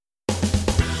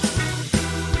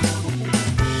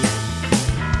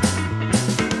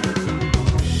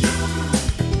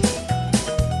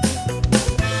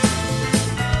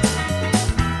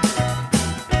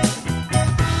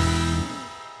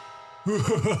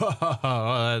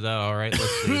All right,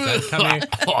 let's see. Is that coming?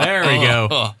 There we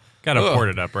go. Got to port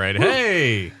it up right.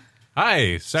 Hey.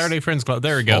 Hi, Saturday Friends Club.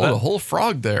 There we go. Oh, the whole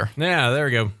frog there. Yeah, there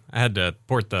we go. I had to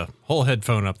port the whole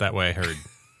headphone up that way, I heard.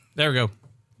 There we go.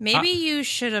 Maybe you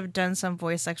should have done some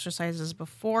voice exercises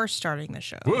before starting the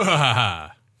show.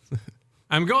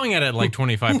 I'm going at it like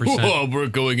 25%. Whoa, we're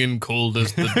going in cold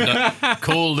as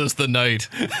the night.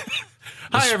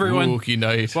 Hi, everyone. Spooky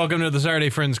night. Welcome to the Saturday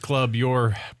Friends Club,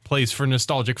 your place for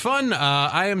nostalgic fun.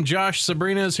 I am Josh.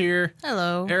 Sabrina's here.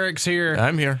 Hello. Eric's here.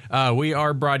 I'm here. We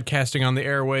are broadcasting on the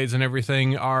airwaves and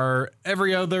everything. Our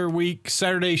every other week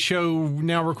Saturday show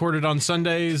now recorded on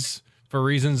Sundays for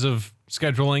reasons of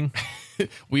scheduling.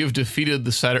 We have defeated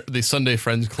the Sunday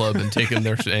Friends Club and taken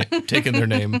their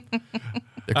name.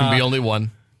 There can be only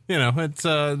one. You know, it's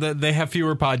they have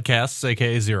fewer podcasts,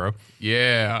 aka zero.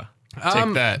 Yeah.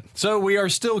 Take that. So we are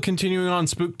still continuing on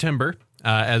Spooktember,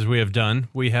 as we have done.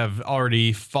 We have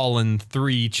already fallen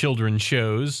 3 children's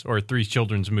shows, or 3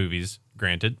 children's movies,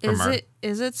 granted.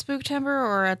 Is it Spooktember,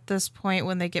 or at this point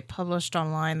when they get published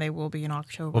online, they will be in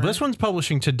October? Well, this one's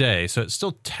publishing today, so it's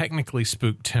still technically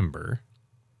Spooktember.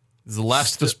 It's the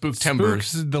last of the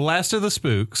Spooktembers. The last of the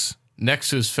spooks.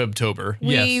 Next is Febtober.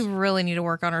 We really need to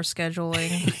work on our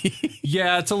scheduling.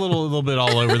 Yeah, it's a little bit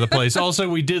all over the place. Also,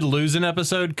 we did lose an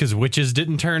episode because Witches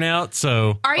didn't turn out,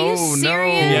 so... Are you serious? No.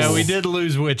 Yeah, we did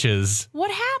lose Witches.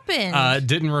 What happened?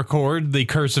 Didn't record. The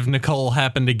Curse of Nicole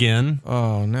happened again.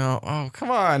 Oh no! Oh come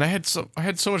on! I had so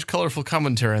much colorful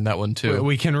commentary on that one too.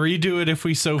 We can redo it if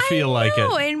we so feel like it.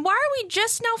 And why are we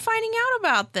just now finding out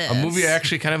about this? A movie I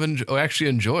actually kind of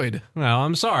enjoyed. Well,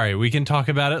 I'm sorry. We can talk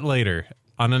about it later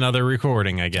on another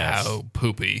recording, I guess. Oh,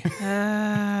 poopy.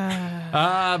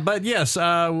 But yes,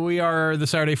 we are the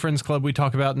Saturday Friends Club. We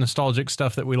talk about nostalgic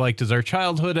stuff that we liked as our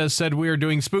childhood. As said, we are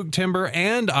doing Spooktember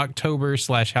and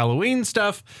October/Halloween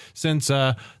stuff, since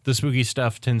the spooky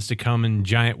stuff tends to come in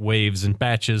giant waves and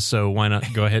batches. So why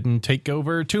not go ahead and take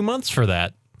over 2 months for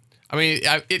that? I mean,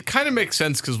 it kind of makes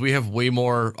sense because we have way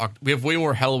more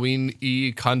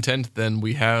Halloween-y content than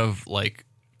we have like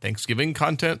Thanksgiving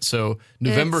content. So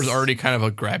November is already kind of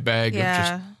a grab bag.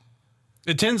 Yeah. Of just,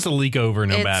 It tends to leak over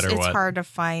no matter what. It's hard to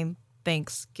find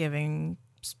Thanksgiving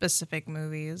specific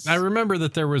movies. I remember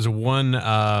that there was one,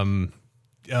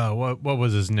 what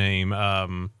was his name?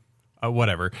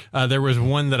 Whatever. There was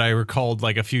one that I recalled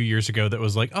like a few years ago that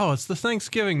was like, oh, it's the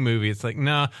Thanksgiving movie. It's like,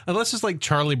 nah, unless it's like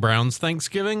Charlie Brown's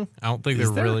Thanksgiving. I don't think they're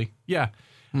really. Yeah.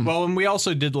 Well, and we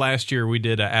also did last year, we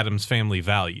did Addams Family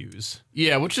Values.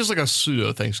 yeah, which is like a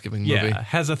pseudo Thanksgiving movie. Yeah,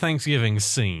 has a Thanksgiving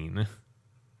scene.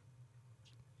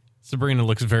 Sabrina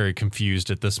looks very confused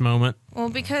at this moment. Well,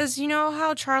 because you know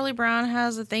how Charlie Brown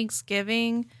has a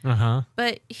Thanksgiving,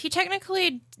 but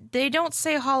they don't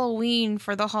say Halloween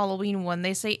for the Halloween one.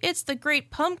 They say it's the Great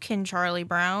Pumpkin, Charlie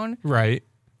Brown. Right.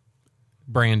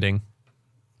 Branding.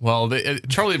 Well,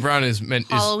 Charlie Brown is meant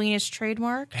Halloween is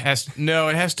trademark. it has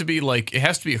to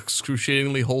be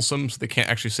excruciatingly wholesome, so they can't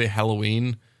actually say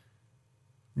Halloween.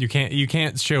 You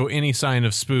can't show any sign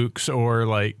of spooks or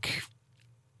like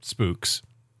spooks.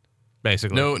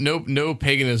 Basically. No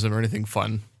paganism or anything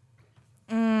fun.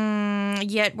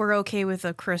 Yet we're okay with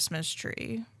a Christmas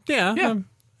tree. Yeah.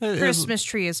 Christmas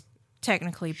tree is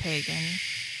technically pagan.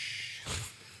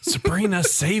 Sabrina,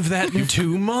 save that in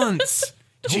 2 months.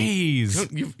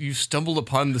 Jeez. You stumbled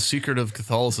upon the secret of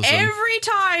Catholicism. Every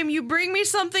time you bring me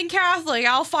something Catholic,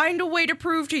 I'll find a way to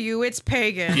prove to you it's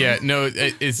pagan. Yeah, no,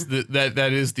 it's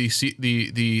that is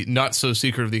the not so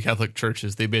secret of the Catholic Church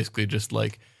is they basically just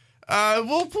like,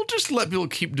 we'll just let people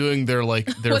keep doing their What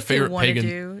favorite they wanna pagan,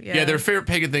 do, yeah. their favorite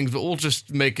pagan things, but we'll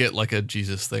just make it like a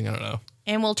Jesus thing. I don't know.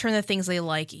 And we'll turn the things they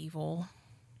like evil.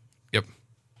 Yep.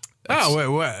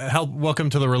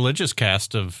 Welcome to the religious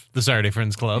cast of the Saturday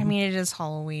Friends Club. I mean, it is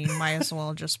Halloween. Might as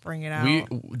well just bring it out.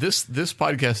 This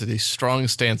podcast is a strong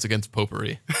stance against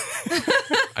popery.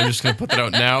 I'm just gonna put that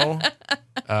out now.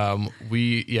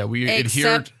 We adhere.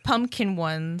 Except pumpkin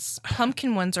ones.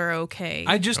 Pumpkin ones are okay.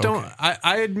 I just don't.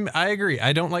 I agree.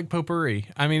 I don't like potpourri.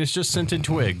 I mean, it's just scented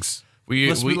twigs.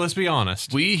 Let's be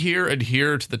honest. We here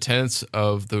adhere to the tenets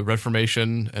of the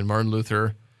Reformation and Martin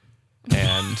Luther,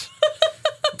 and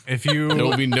there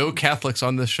will be no Catholics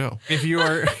on this show. If you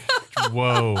are,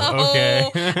 whoa, okay.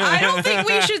 I don't think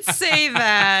we should say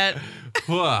that.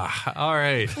 All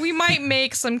right. We might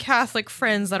make some Catholic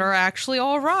friends that are actually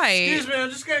all right. Excuse me, I'm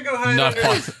just gonna go hide Not under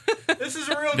possible. This is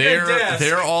a real good desk.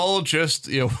 They're all just,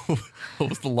 what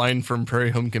was the line from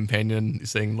Prairie Home Companion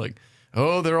saying like,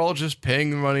 oh, they're all just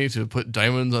paying money to put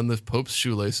diamonds on the Pope's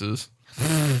shoelaces.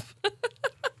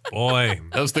 Boy,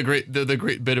 that was the great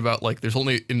bit about like there's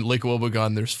only in Lake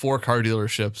Wobegon there's 4 car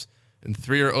dealerships and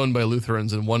 3 are owned by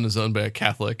Lutherans, and 1 is owned by a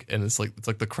Catholic. And it's like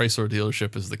the Chrysler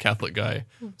dealership is the Catholic guy.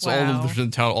 So all the Lutherans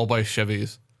in town all buy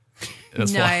Chevys. And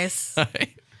that's nice.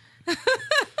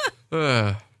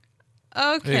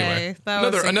 Okay, anyway,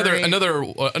 that was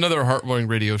another heartwarming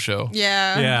radio show.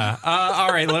 Yeah. Yeah.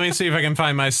 All right. Let me see if I can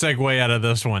find my segue out of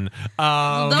this one.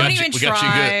 Don't even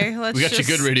try. We got you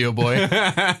good, radio boy.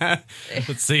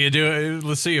 Let's see you do it.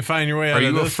 Let's see you find your way out Are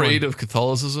of you this afraid one. of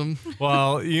Catholicism?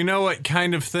 Well, you know what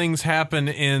kind of things happen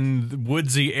in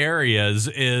woodsy areas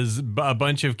is a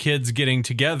bunch of kids getting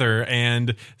together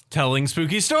and telling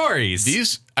spooky stories.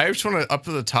 I just want to up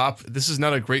to the top. This is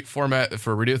not a great format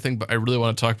for a radio thing, but I really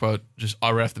want to talk about just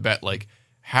right off the bat, like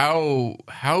how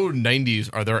 90s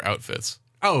are their outfits.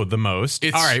 Oh, the most.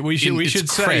 All right, we should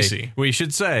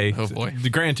say. Oh boy.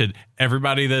 Granted,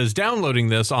 everybody that is downloading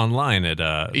this online at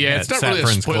it's not really a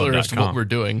spoiler as to what we're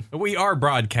doing. We are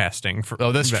broadcasting.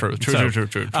 That's true.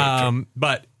 True.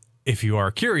 But if you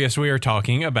are curious, we are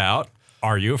talking about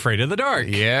Are You Afraid of the Dark?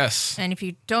 Yes. And if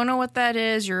you don't know what that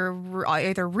is, you're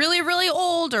either really, really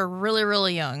old or really,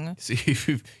 really young. See,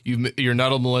 you're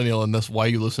not a millennial, and that's why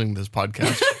you're listening to this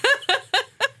podcast.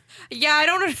 Yeah, I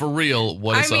don't know. For real,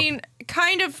 what is up? I mean,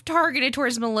 kind of targeted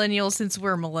towards millennials since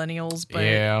we're millennials, but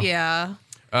yeah.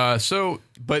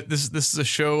 But this is a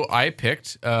show I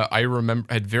picked. I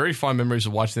had very fond memories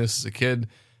of watching this as a kid.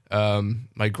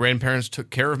 My grandparents took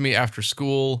care of me after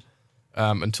school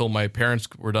until my parents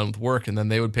were done with work, and then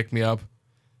they would pick me up.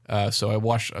 So I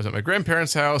was at my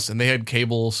grandparents' house, and they had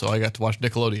cable, so I got to watch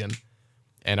Nickelodeon.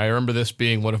 And I remember this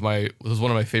being one of my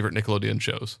favorite Nickelodeon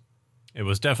shows. It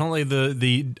was definitely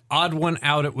the odd one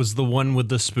out. It was the one with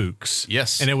the spooks.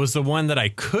 Yes. And it was the one that I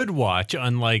could watch,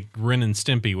 unlike Ren and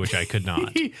Stimpy, which I could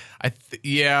not.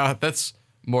 Yeah, that's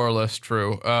more or less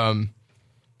true.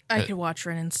 I could watch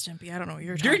Ren and Stimpy. I don't know what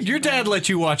you're talking about. Your dad let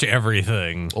you watch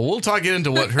everything. Well, we'll get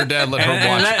into what her dad let her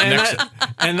watch next.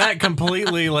 And that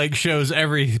completely shows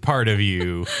every part of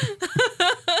you.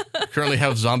 Currently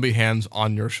have zombie hands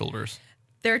on your shoulders.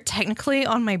 They're technically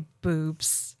on my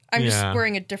boobs. I'm just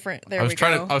wearing a different. I was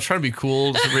trying to be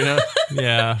cool, Sabrina.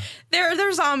 Yeah.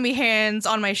 They're zombie hands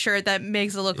on my shirt that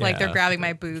makes it look like they're grabbing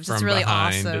my boobs. It's really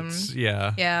awesome.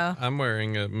 Yeah. I'm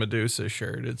wearing a Medusa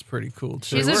shirt. It's pretty cool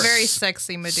too. She's a very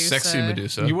sexy Medusa. Sexy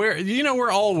Medusa.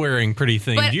 We're all wearing pretty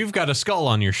things. But you've got a skull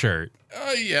on your shirt.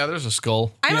 Yeah, there's a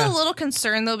skull. I'm a little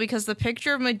concerned though because the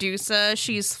picture of Medusa,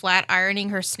 she's flat ironing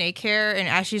her snake hair, and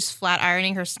as she's flat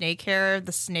ironing her snake hair,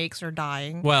 the snakes are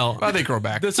dying. Well, they grow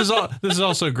back. This is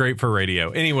also great for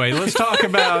radio. Anyway, let's talk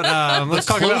about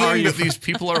Are you these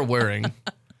people are wearing.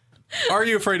 Are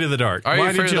You Afraid of the Dark?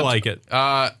 Why did you like it?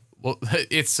 Well,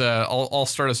 it's I'll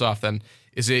start us off then.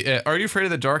 Are You Afraid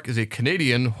of the Dark is a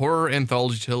Canadian horror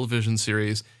anthology television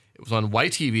series. It was on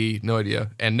YTV, no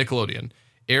idea, and Nickelodeon.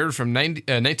 Aired from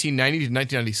 1990 to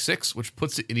 1996, which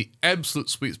puts it in the absolute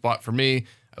sweet spot for me.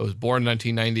 I was born in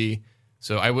 1990,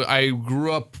 so I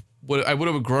grew up. I would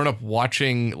have grown up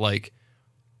watching like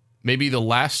maybe the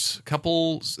last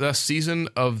couple season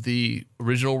of the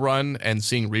original run and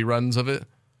seeing reruns of it.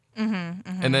 And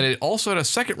then it also had a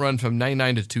second run from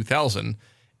 99 to 2000,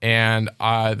 and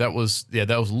that was a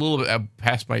little bit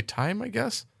past my time, I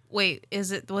guess. Wait,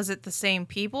 was it the same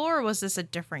people or was this a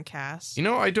different cast?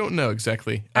 I don't know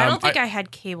exactly. I don't think I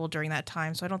had cable during that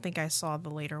time, so I don't think I saw the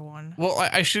later one. Well,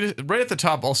 I should right at the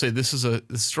top. I'll say this is a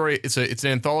story. It's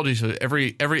an anthology, so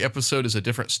every episode is a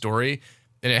different story,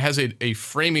 and it has a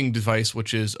framing device,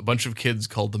 which is a bunch of kids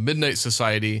called the Midnight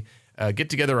Society get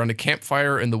together around a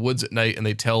campfire in the woods at night, and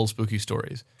they tell spooky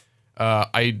stories.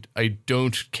 I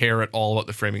don't care at all about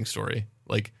the framing story.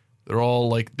 Like they're all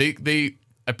like they.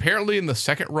 Apparently, in the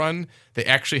second run, they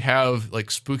actually have like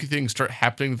spooky things start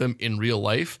happening to them in real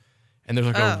life, and there's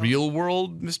like a real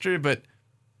world mystery. But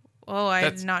I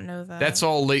did not know that. That's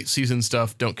all late season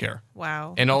stuff. Don't care.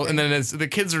 Wow. And then the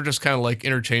kids are just kind of like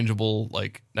interchangeable,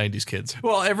 like 90s kids.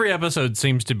 Well, every episode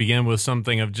seems to begin with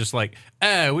something of just like,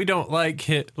 we don't like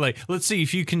it. Like, let's see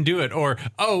if you can do it. Or,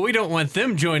 we don't want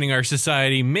them joining our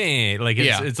society. Meh. Like,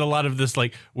 it's a lot of this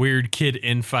like weird kid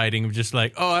infighting of just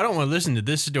like, I don't want to listen to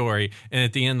this story. And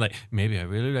at the end, like, maybe I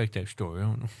really like that story. I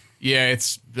don't know. Yeah,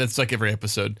 that's like every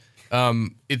episode.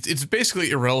 It's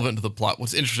basically irrelevant to the plot.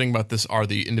 What's interesting about this are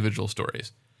the individual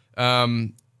stories.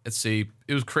 Let's see.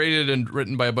 It was created and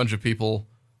written by a bunch of people.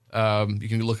 You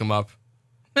can look them up.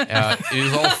 It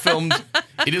is all filmed.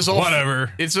 It is all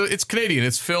whatever. It's Canadian.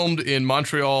 It's filmed in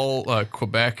Montreal,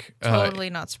 Quebec. Totally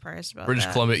not surprised about British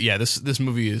that. Columbia. Yeah, this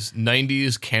movie is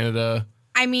 90s Canada.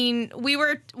 I mean, when we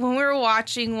were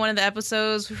watching one of the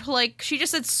episodes, we were like, she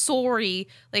just said sorry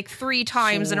like 3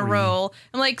 times in a row.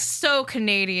 I'm like, so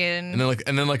Canadian. And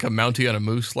then like a Mountie on a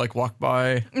moose like walked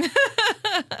by.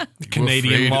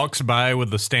 Canadian walks by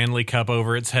with the Stanley Cup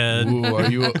over its head. Ooh,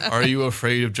 are you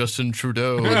afraid of Justin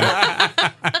Trudeau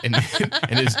and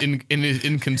his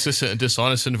inconsistent and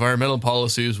dishonest environmental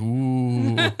policies?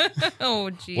 Ooh. Oh,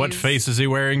 geez. What face is he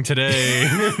wearing today?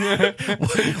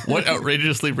 What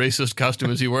outrageously racist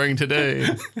costume is he wearing today?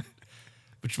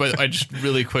 Which I just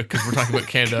really quick because we're talking about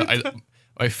Canada.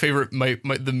 My favorite,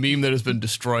 the meme that has been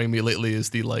destroying me lately is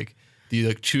the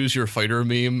choose your fighter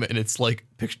meme, and it's like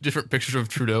different pictures of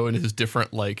Trudeau and his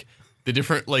different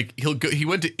he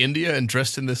went to India and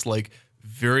dressed in this like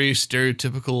very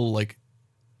stereotypical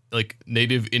like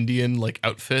native Indian like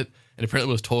outfit, and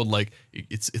apparently was told like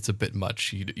it's a bit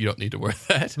much. You don't need to wear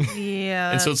that.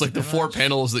 Yeah. And so it's like the 4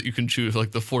 panels that you can choose,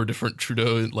 like the 4 different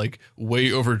Trudeau like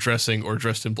way overdressing or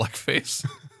dressed in blackface.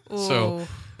 So.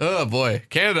 Oh boy,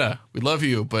 Canada, we love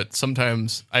you, but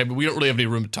sometimes we don't really have any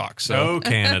room to talk. So, oh,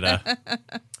 Canada.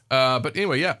 But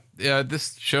anyway, yeah.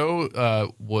 This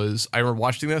show was. I remember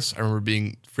watching this. I remember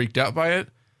being freaked out by it,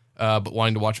 but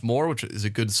wanting to watch more, which is a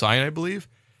good sign, I believe.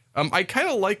 I kind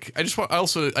of like. I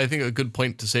think a good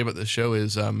point to say about this show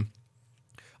is,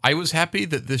 I was happy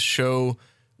that this show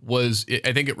was.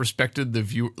 I think it respected the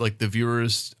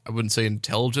viewers. I wouldn't say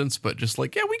intelligence, but just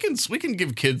like we can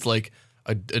give kids like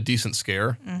a decent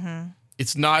scare. Mm-hmm.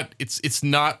 It's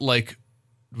not like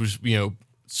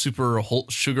super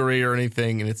sugary or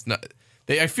anything, and it's not.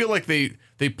 I feel like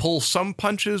they pull some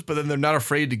punches, but then they're not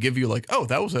afraid to give you like, oh,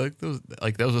 that was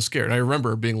a scare. And I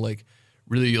remember being like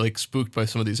really like spooked by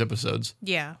some of these episodes.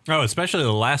 Yeah. Oh, especially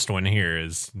the last one here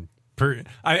is.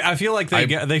 I feel like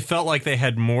they felt like they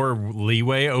had more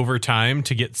leeway over time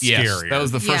to get scarier. Yes, that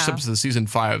was the first episode of season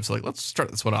 5. So like, let's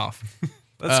start this one off.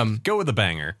 Let's go with a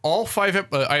banger. All 3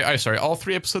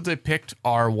 episodes I picked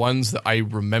are ones that I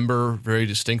remember very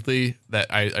distinctly that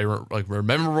I were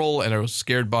memorable and I was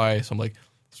scared by. So I'm like,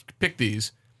 let's pick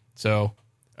these. So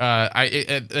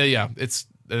it's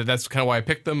that's kind of why I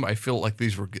picked them. I feel like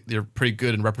they're pretty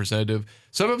good and representative.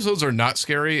 Some episodes are not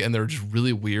scary and they're just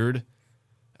really weird.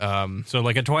 So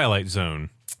like a Twilight Zone.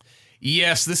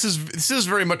 Yes, this is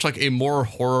very much like a more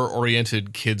horror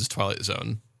oriented kids Twilight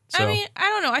Zone. So. I mean, I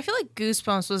don't know. I feel like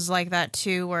Goosebumps was like that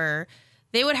too, where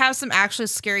they would have some actually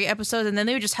scary episodes, and then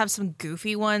they would just have some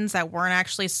goofy ones that weren't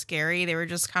actually scary. They were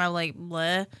just kind of like,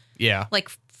 bleh. Yeah. Like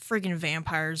freaking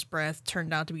Vampire's Breath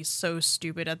turned out to be so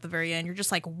stupid at the very end. You're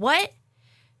just like, what?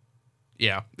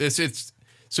 Yeah. It is.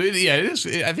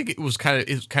 I think it's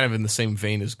kind of in the same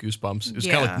vein as Goosebumps. It was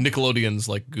kind of like Nickelodeon's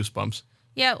like Goosebumps.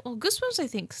 Yeah. Well, Goosebumps I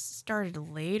think started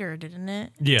later, didn't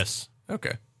it? Yes.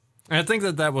 Okay. I think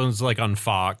that was like on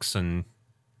Fox, and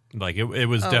like it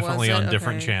was definitely on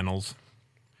different channels.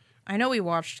 I know we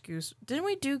watched Didn't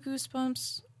we do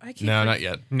Goosebumps? No, not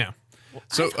yet. No.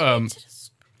 So I don't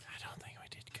think we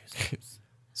did Goosebumps.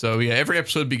 So yeah, every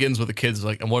episode begins with the kids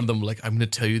like, and one of them like, I'm going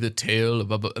to tell you the tale of,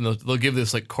 and they'll give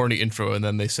this like corny intro, and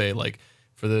then they say like,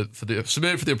 for the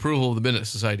submitted for the approval of the Midnight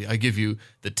Society, I give you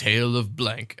the tale of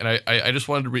blank. And I just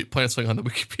wanted to point something on the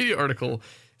Wikipedia article. It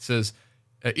says.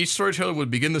 Each storyteller would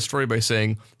begin the story by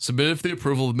saying, submitted for the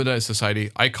approval of the Midnight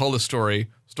Society, I call the story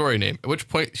name, at which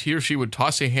point he or she would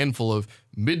toss a handful of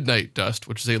midnight dust,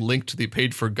 which is a link to the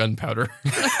paid-for gunpowder.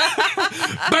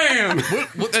 Bam!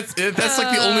 That's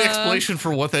like the only explanation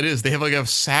for what that is. They have like a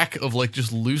sack of like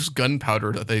just loose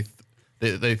gunpowder that they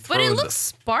throw. But it looks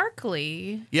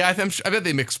sparkly. Yeah, I bet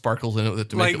they mix sparkles in it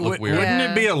to make it look weird.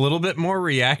 Wouldn't it be a little bit more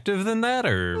reactive than that?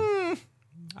 Or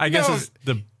I guess it's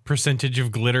the percentage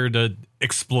of glitter to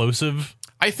explosive.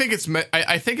 I think it's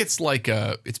like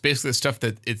it's basically the stuff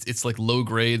that it's like low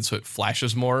grade, so it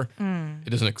flashes more.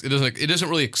 It doesn't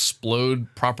really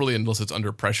explode properly unless it's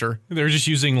under pressure. They're just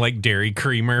using like dairy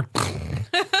creamer.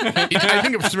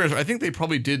 I think they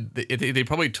probably did. They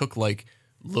probably took like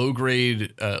low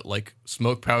grade like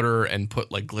smoke powder and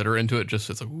put like glitter into it, just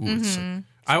so it's like it's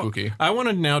spooky. I want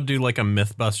to now do like a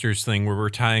Mythbusters thing where we're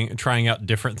trying out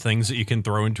different things that you can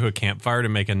throw into a campfire to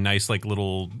make a nice like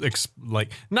little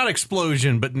not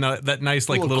explosion, but that nice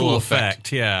like little cool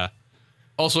effect. Yeah.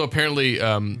 Also, apparently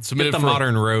submitted Get the for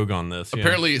modern rogue on this.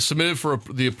 Apparently submitted for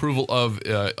the approval of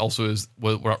also is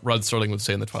what Rod Serling would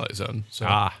say in the Twilight Zone. So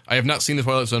I have not seen the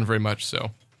Twilight Zone very much.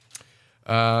 So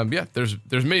there's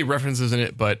many references in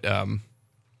it, but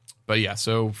yeah.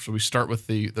 So should we start with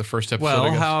the first episode?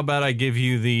 Well, how about I give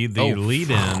you the lead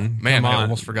in? Man, I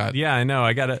almost forgot. Yeah, I know.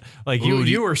 I got it. Like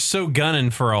you were so gunning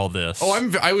for all this. Oh,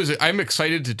 I'm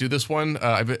excited to do this one.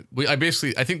 I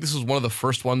think this was one of the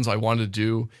first ones I wanted to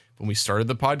do when we started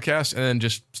the podcast, and then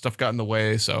just stuff got in the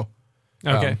way. So,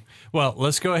 Okay. Well,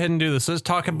 let's go ahead and do this. Let's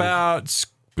talk about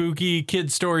spooky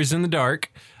kid stories in the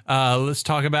dark. Let's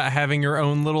talk about having your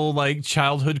own little like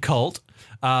childhood cult.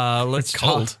 Let's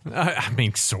Cult? I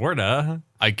mean, sorta.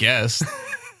 I guess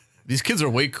these kids are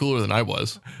way cooler than I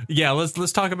was. Yeah.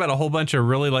 Let's talk about a whole bunch of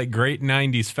really like great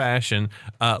 '90s fashion.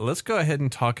 Let's go ahead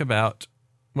and talk about.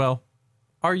 Well,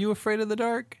 are you afraid of the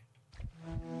dark?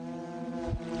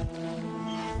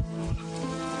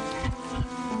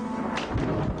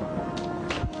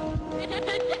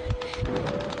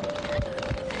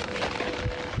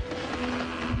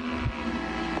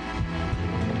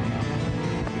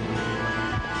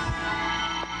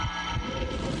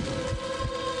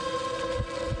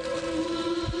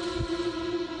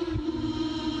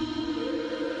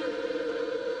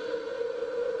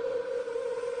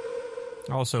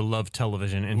 I also love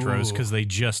television intros because they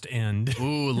just end.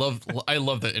 Ooh, I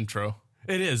love that intro.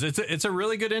 It is. It's a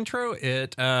really good intro.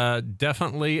 It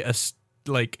definitely it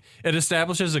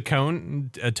establishes a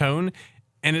tone,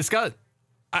 and it's got.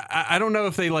 I don't know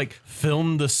if they like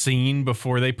filmed the scene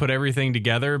before they put everything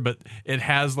together, but it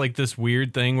has like this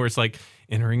weird thing where it's like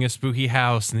entering a spooky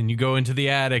house, and then you go into the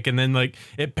attic, and then like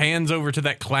it pans over to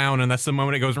that clown, and that's the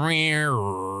moment it goes.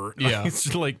 Yeah, it's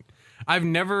just like. I've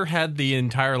never had the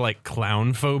entire like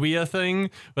clown phobia thing,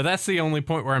 but that's the only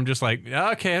point where I'm just like,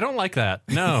 okay, I don't like that.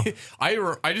 No, I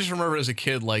just remember as a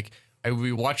kid, like I would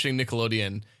be watching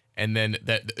Nickelodeon, and then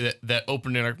that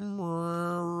opening, like,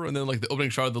 and then like the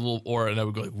opening shot of the little aura, and I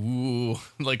would go like, ooh,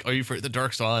 like, are you afraid the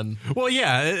dark's on? Well,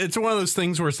 yeah, it's one of those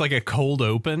things where it's like a cold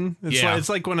open. It's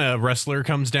like when a wrestler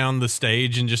comes down the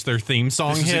stage and just their theme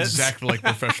song This hits. is exactly like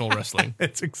professional wrestling.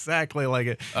 It's exactly like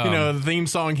it. The theme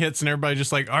song hits and everybody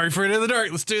just like, are you afraid of the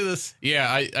dark? Let's do this. Yeah,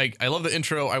 I love the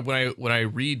intro. When I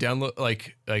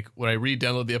re-download when I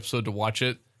re-download the episode to watch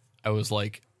it, I was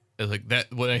like that.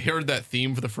 When I heard that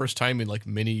theme for the first time in like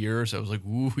many years, I was like,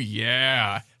 ooh,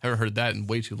 yeah, I haven't heard that in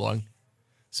way too long.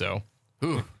 So,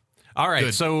 ooh. All right.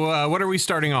 Good. So what are we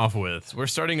starting off with? We're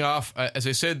starting off, as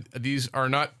I said, these are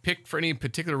not picked for any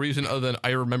particular reason other than I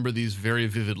remember these very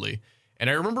vividly. And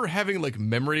I remember having like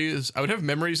memories. I would have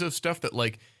memories of stuff that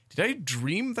like, did I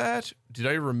dream that? Did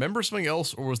I remember something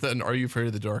else? Or was that an Are You Afraid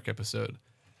of the Dark episode?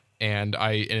 And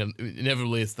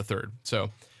inevitably it's the third.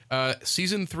 So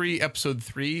season 3, episode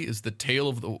 3 is the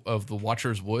Tale of the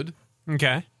Watcher's Wood.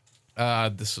 Okay.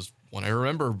 This is one I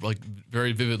remember like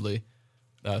very vividly.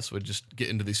 So we just get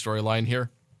into the storyline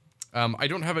here. I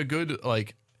don't have a good,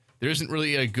 like, there isn't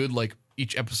really a good, like,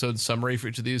 each episode summary for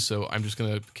each of these, so I'm just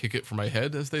going to kick it from my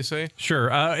head, as they say.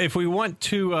 Sure. If we want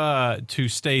to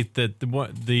state that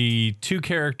the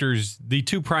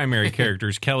two primary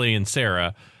characters, Kelly and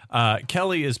Sarah,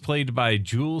 Kelly is played by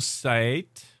Jewel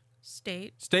State,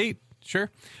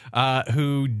 sure,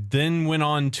 who then went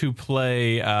on to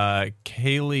play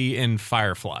Kaylee in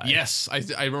Firefly. Yes,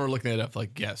 I remember looking that up,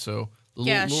 like, yeah, so...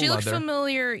 She looked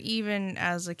familiar even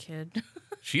as a kid.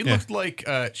 She looked like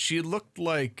also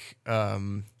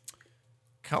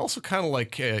kind of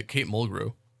like Kate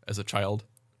Mulgrew as a child.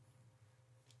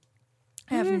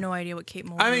 I have no idea what Kate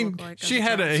Mulgrew looked like. she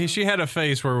had a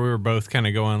face where we were both kind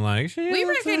of going like, we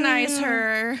recognize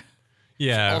her.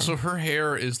 Yeah. Also, her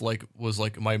hair was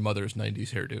like my mother's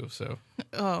 90s hairdo. So.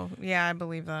 Oh yeah, I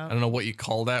believe that. I don't know what you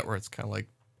call that, where it's kind of like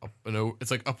up and over.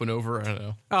 It's like up and over. I don't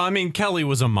know. Oh, I mean, Kelly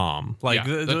was a mom, like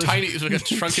the tiny, it was like a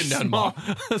shrunken down mom,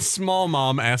 a small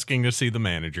mom asking to see the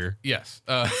manager. Yes.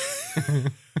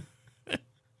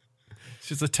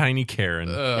 She's a tiny Karen.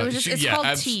 It was just, it's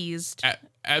called teased.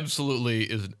 Absolutely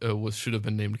should have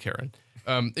been named Karen.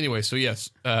 Anyway, so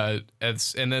yes, and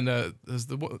then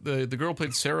the girl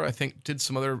played Sarah. I think did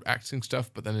some other acting stuff,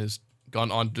 but then has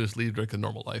gone on to just lead like a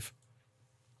normal life.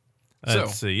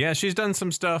 Let's see. Yeah, she's done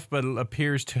some stuff, but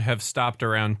appears to have stopped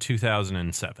around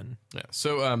 2007. Yeah.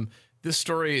 So this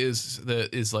story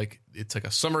is like it's like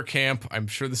a summer camp. I'm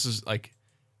sure this is like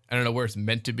I don't know where it's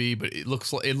meant to be, but it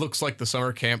looks like the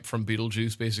summer camp from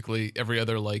Beetlejuice. Basically, every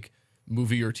other like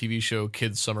movie or TV show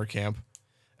kids summer camp.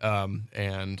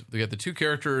 And we got the two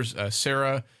characters.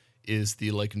 Sarah is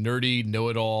the like nerdy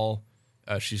know-it-all.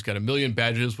 She's got a million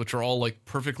badges, which are all like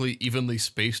perfectly evenly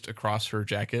spaced across her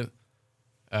jacket.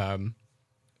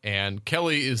 And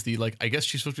Kelly is the like I guess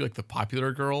she's supposed to be like the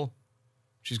popular girl.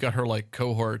 She's got her like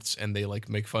cohorts, and they like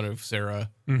make fun of Sarah.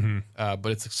 Mm-hmm.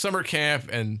 But it's a summer camp,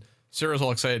 and Sarah's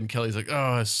all excited, and Kelly's like,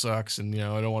 "Oh, this sucks," and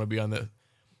I don't want to be on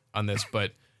this.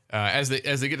 But as they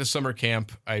get to summer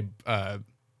camp, I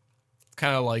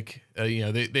kind of like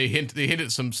they hint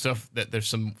at some stuff that there's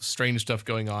some strange stuff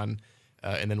going on,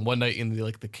 and then one night in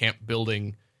the camp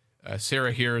building,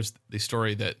 Sarah hears the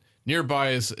story that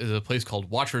Nearby is a place called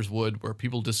Watcher's Wood where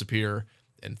people disappear,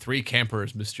 and 3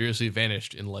 campers mysteriously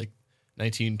vanished in like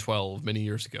 1912, many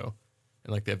years ago.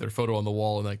 And like they have their photo on the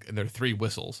wall and there are 3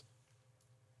 whistles.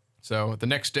 So the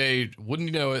next day, wouldn't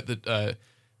you know it, that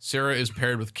Sarah is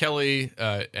paired with Kelly,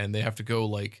 and they have to go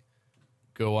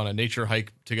on a nature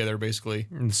hike together, basically.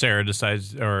 And Sarah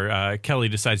decides, or Kelly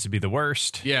decides to be the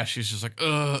worst. Yeah, she's just like,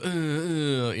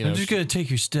 I'm just gonna take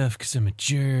your stuff because I'm a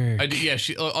jerk. I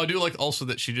do like also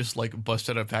that she just like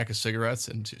busted out a pack of cigarettes,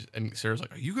 and Sarah's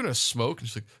like, "Are you gonna smoke?" And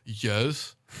she's like,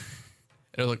 "Yes."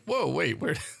 And I was like, "Whoa, wait,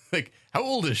 where? Like, how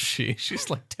old is she?" She's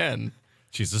like 10.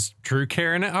 She's a true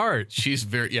Karen at heart. She's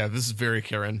this is very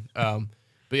Karen. But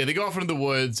yeah, they go off into the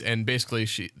woods, and basically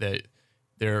she's kind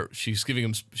of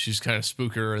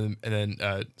spooker, and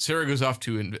then Sarah goes off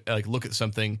to like look at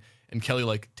something, and Kelly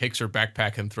like takes her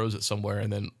backpack and throws it somewhere,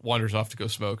 and then wanders off to go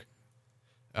smoke.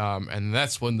 And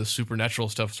that's when the supernatural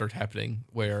stuff starts happening,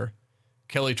 where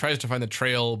Kelly tries to find the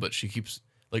trail, but she keeps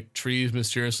like trees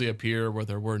mysteriously appear where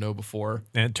there were no before.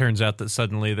 And it turns out that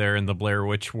suddenly they're in the Blair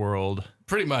Witch world.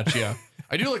 Pretty much, yeah.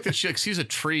 I do like that she like sees a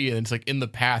tree and it's like in the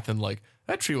path, and like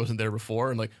that tree wasn't there before,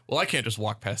 and like, well, I can't just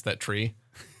walk past that tree.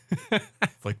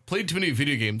 Like, played too many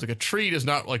video games. Like, a tree does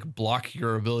not like block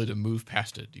your ability to move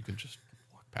past it. You can just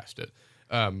walk past it.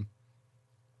 So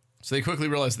they quickly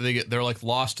realize that they're like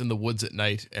lost in the woods at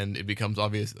night, and it becomes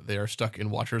obvious that they are stuck in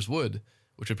Watcher's Wood,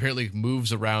 which apparently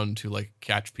moves around to like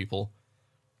catch people.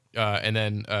 And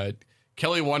then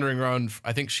Kelly wandering around,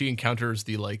 I think she encounters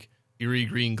the like eerie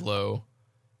green glow,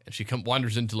 and she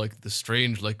wanders into like the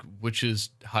strange like witch's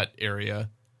hut area,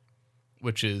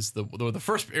 which is the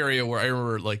first area where I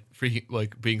remember like freaking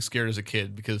like being scared as a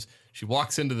kid, because she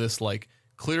walks into this like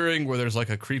clearing where there's like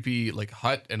a creepy like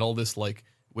hut and all this like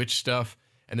witch stuff,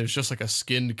 and there's just like a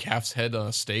skinned calf's head on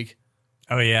a stake.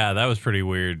 Oh yeah, that was pretty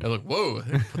weird. I'm like, whoa,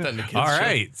 put that in the kids' All show.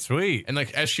 right, sweet. And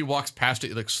like as she walks past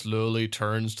it, it like slowly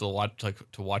turns to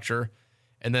watch her,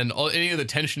 and then any of the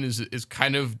tension is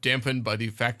kind of dampened by the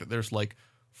fact that there's like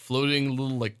floating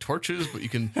little like torches, but you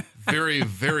can very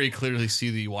very clearly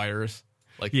see the wires.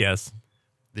 Like, yes,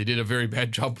 they did a very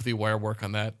bad job with the wire work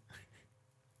on that.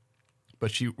 But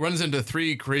she runs into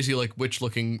 3 crazy like witch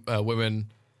looking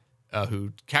women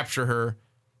who capture her.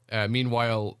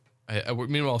 Meanwhile,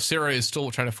 Sarah is still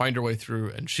trying to find her way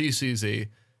through, and she sees a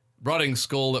rotting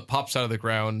skull that pops out of the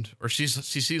ground, or she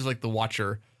sees like the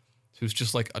Watcher, who's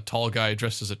just like a tall guy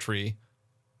dressed as a tree,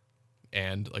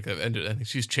 and like I think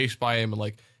she's chased by him, and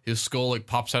like his skull like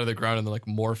pops out of the ground and then like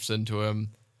morphs into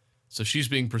him. So she's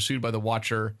being pursued by the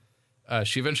Watcher.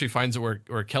 She eventually finds it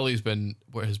where Kelly's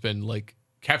has been like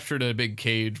captured in a big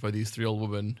cage by these 3 old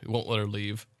women who won't let her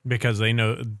leave because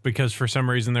for some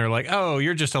reason they're like, oh,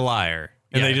 you're just a liar.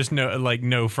 And they just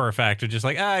know for a fact, they're just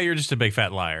like, you're just a big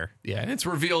fat liar. Yeah, and it's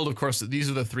revealed, of course, that these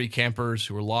are the 3 campers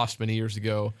who were lost many years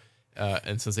ago.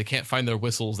 And since they can't find their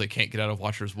whistles, they can't get out of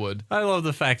Watcher's Wood. I love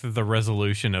the fact that the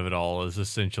resolution of it all is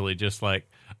essentially just like,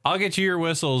 I'll get you your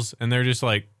whistles. And they're just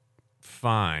like,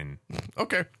 fine.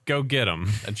 Okay. Go get them.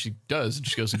 And she does. And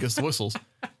she goes and gets the whistles.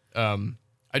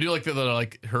 I do like that,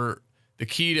 like the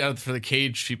key for the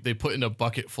cage, they put in a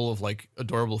bucket full of like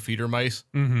adorable feeder mice.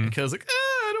 Mm-hmm. Because like,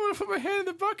 I don't want to put my hand in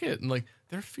the bucket. And like,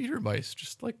 they're feeder mice.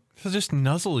 Just like, so just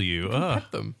nuzzle you.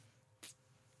 Pet them.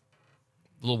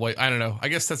 Little white. I don't know. I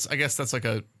guess that's like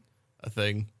a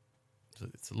thing.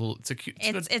 It's a cute.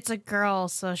 It's a girl,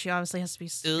 so she obviously has to be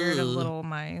scared of little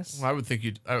mice. Well, I would think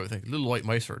little white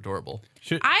mice are adorable.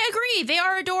 I agree, they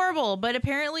are adorable, but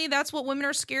apparently that's what women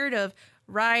are scared of.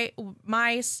 Right?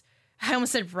 Mice. I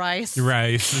almost said rice.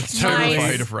 Rice. It's totally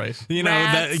terrified of rice. You know,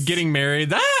 Rats, that getting married.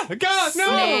 God, no.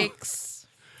 Snakes.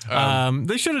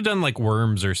 They should have done like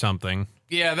worms or something.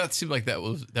 Yeah, that seemed like that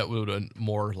would have done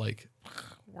more like.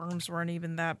 Worms weren't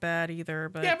even that bad either,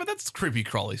 but yeah, but that's creepy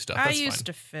crawly stuff. That's I used fine.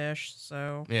 to fish,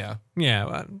 so yeah.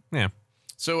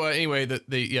 So anyway,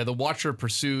 the Watcher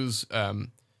pursues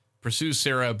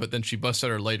Sarah, but then she busts at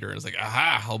her later and is like,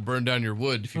 "Aha! I'll burn down your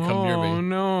wood if you come near me." Oh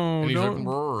no! And he's like,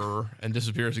 "Rrr," and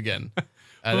disappears again.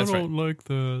 That's I don't like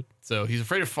that. So he's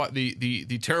afraid of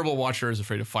the terrible Watcher is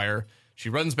afraid of fire. She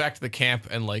runs back to the camp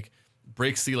and like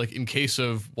breaks the like in case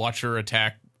of Watcher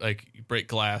attack like break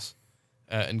glass.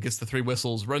 And gets the 3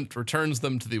 whistles, returns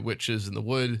them to the witches in the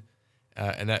wood,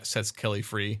 and that sets Kelly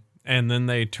free. And then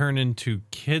they turn into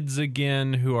kids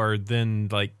again, who are then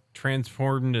like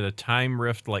transformed in a time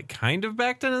rift, like kind of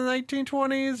back to the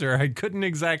 1920s. Or I couldn't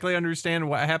exactly understand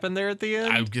what happened there at the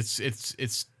end.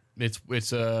 It's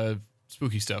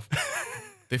spooky stuff.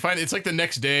 They find it's like the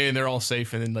next day, and they're all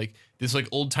safe, and then like this like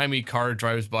old timey car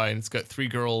drives by, and it's got 3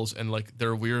 girls and like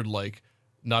their weird like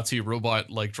Nazi robot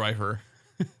like driver.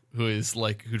 Who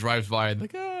drives by and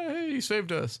like, hey, Yay, he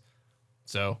saved us.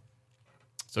 So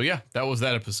yeah, that was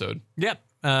that episode. Yep.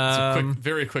 It's a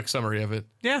very quick summary of it.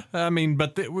 Yeah, I mean,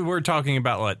 but we were talking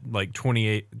about what, like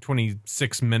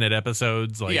 26-minute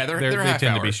episodes. Like, Yeah, they're they half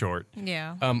tend to hour. be short.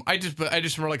 Yeah. I just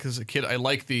remember, like, as a kid, I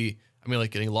like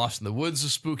getting lost in the woods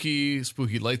is spooky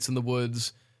lights in the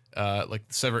woods. Like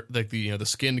the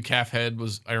skinned calf head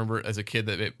was, I remember as a kid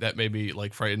that made me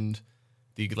like frightened.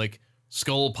 The like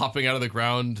skull popping out of the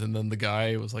ground, and then the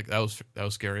guy was like, that was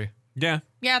scary. Yeah.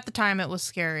 Yeah, at the time it was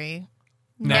scary.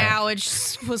 No. Now it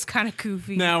just was kind of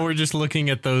goofy. Now we're just looking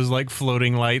at those like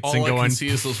floating lights All and I going. can see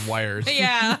is those wires.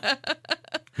 Yeah.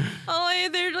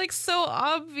 They're like so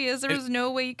obvious. There was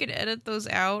no way you could edit those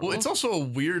out. Well, it's also a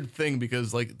weird thing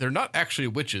because like they're not actually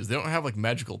witches. They don't have like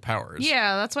magical powers.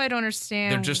 yeah, that's why I don't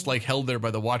understand. They're just like held there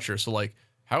by the Watcher. So like,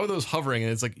 how are those hovering?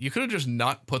 And it's like you could have just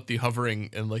not put the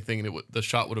hovering and like thing, and the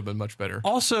shot would have been much better.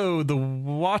 Also, the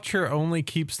Watcher only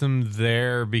keeps them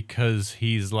there because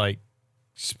he's like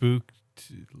spooked.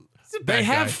 They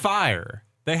have fire.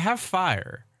 They have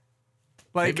fire.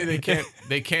 Like Maybe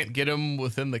they can't get him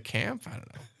within the camp. I don't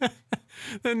know.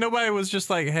 Then nobody was just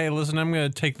like, "Hey, listen, I'm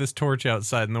going to take this torch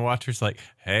outside," and the Watcher's like,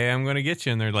 "Hey, I'm going to get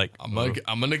you," and they're like, I'm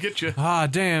gonna get you. "Ah,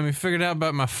 damn, you figured out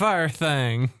about my fire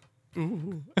thing."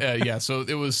 Yeah. So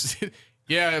it was,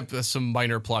 some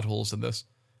minor plot holes in this.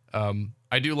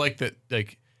 I do like that.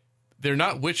 Like, they're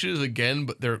not witches again,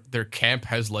 but their camp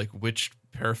has like witch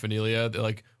paraphernalia. They're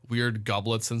like weird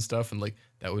goblets and stuff, and like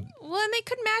that would. Well, and they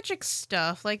could magic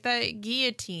stuff like that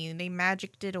guillotine. They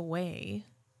magicked it away.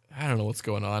 I don't know what's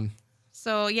going on.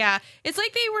 So yeah, it's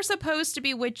like they were supposed to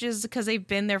be witches because they've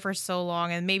been there for so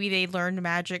long, and maybe they learned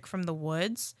magic from the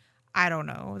woods. I don't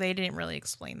know. They didn't really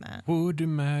explain that. Wood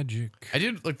magic. I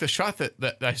did like the shot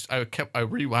that I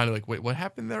rewound. Like, wait, what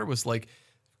happened there? Was like,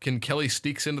 Kelly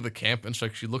sneaks into the camp and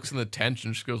she looks in the tent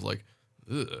and just goes like,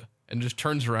 ugh, and just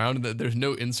turns around and there's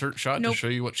no insert shot to show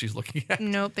you what she's looking at.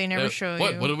 Nope, they never show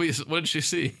you. What did she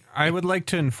see? I would like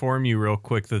to inform you real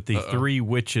quick that the three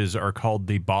witches are called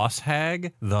the Boss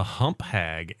Hag, the Hump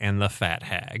Hag, and the Fat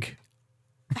Hag.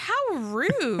 How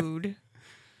rude.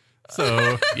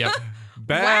 So, Yep.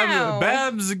 Wow.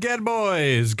 Babs Get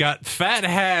Boys got Fat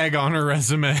Hag on her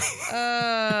resume.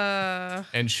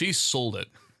 And she sold it.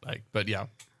 Like, but yeah.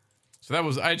 So that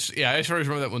was I just always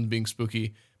remember that one being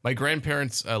spooky. My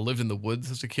grandparents lived in the woods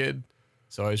as a kid,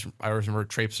 so I always remember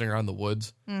traipsing around the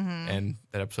woods. Mm-hmm. And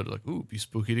that episode was like, ooh, it'd be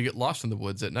spooky to get lost in the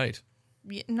woods at night.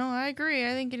 Yeah, no, I agree.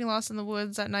 I think getting lost in the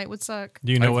woods at night would suck.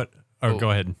 Do you know what? Oh,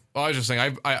 go ahead. Well, I was just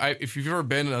saying, if you've ever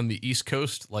been on the East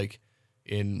Coast, like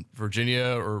in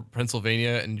Virginia or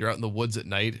Pennsylvania, and you're out in the woods at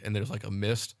night and there's like a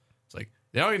mist, it's like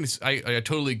now I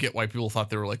totally get why people thought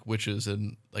there were like witches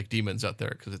and like demons out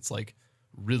there, because it's like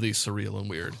really surreal and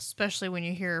weird. Especially when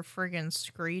you hear a friggin'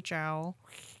 screech owl.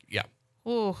 Yeah.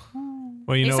 Ooh.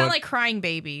 Well, you They know sound what? like crying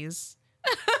babies.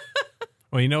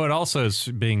 Well, you know what also is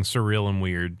being surreal and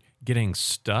weird? Getting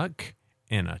stuck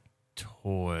in a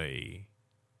toy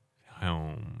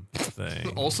home thing.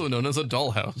 Also known as a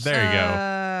dollhouse. There you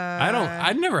go.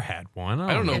 I've never had one.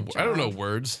 I don't know. Good I don't know job.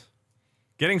 words.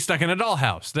 Getting stuck in a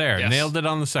dollhouse. There, Yes. nailed it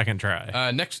on the second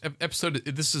try. Next episode.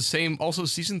 This is also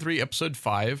season 3, episode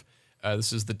 5.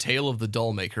 This is The Tale of the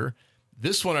Doll Maker.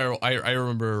 This one I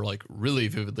remember like really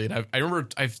vividly, and I remember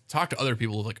I've talked to other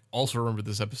people who like also remember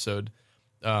this episode.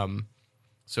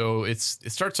 So it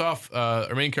starts off.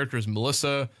 Our main character is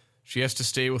Melissa. She has to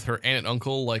stay with her aunt and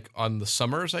uncle like on the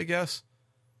summers, I guess,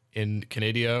 in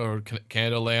Canada or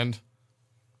Canada land.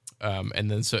 I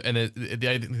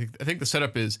think the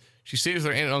setup is she stays with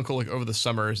her aunt and uncle like over the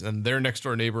summers, and their next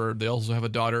door neighbor, they also have a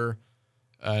daughter,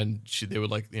 and they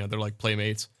would like, they're like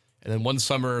playmates. And then one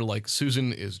summer, like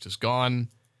Susan is just gone,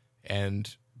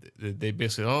 and they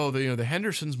basically, the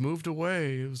Hendersons moved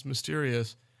away. It was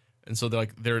mysterious, and so they're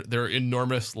like their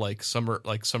enormous like summer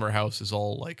house is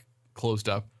all like closed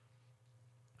up.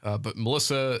 But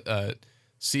Melissa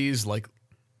sees like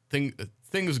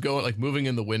things going like moving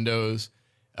in the windows.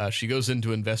 She goes in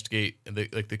to investigate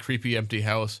the creepy empty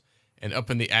house, and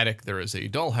up in the attic there is a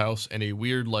dollhouse and a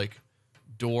weird like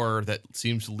door that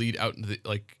seems to lead out into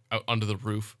out onto the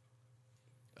roof.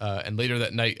 And later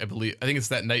that night, I think it's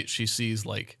that night, she sees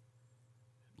like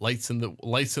lights in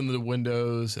the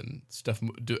windows and stuff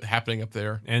happening up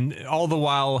there. And all the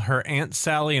while, her Aunt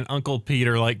Sally and Uncle Pete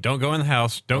are like, "Don't go in the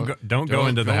house. Don't go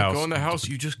into the house. Don't go in the house.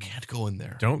 You just can't go in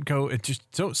there. Don't go.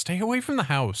 Don't stay away from the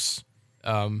house."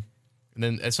 And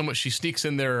then she sneaks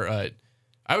in there.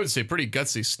 I would say pretty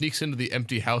gutsy. Sneaks into the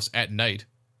empty house at night.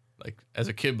 Like as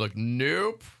a kid, like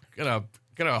nope,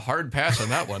 gonna hard pass on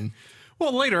that one.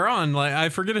 Well, later on, like I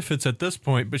forget if it's at this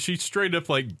point, but she straight up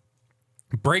like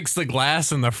breaks the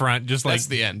glass in the front, just like That's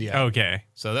the end. Yeah. Okay.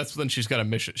 So that's when she's got a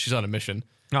mission. She's on a mission.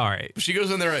 All right. She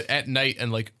goes in there at night and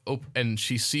like and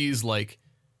she sees like,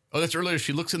 oh, that's earlier.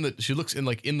 She looks in the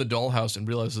dollhouse and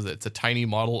realizes that it's a tiny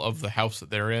model of the house that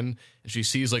they're in, and she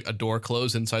sees like a door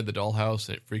close inside the dollhouse,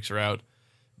 and it freaks her out.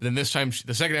 But then this time,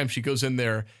 the second time she goes in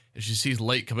there, and she sees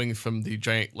light coming from the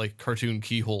giant like cartoon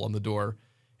keyhole on the door,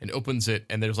 and opens it,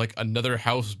 and there's like another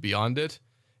house beyond it,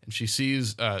 and she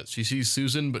sees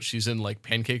Susan, but she's in like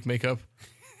pancake makeup.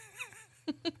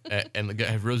 And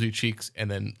have rosy cheeks, and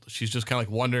then she's just kind of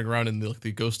like wandering around in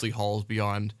the ghostly halls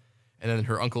beyond, and then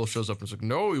her uncle shows up and is like,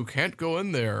 "No, you can't go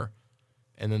in there."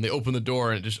 And then they open the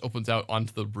door, and it just opens out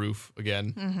onto the roof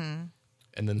again. Mm-hmm.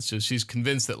 And then so she's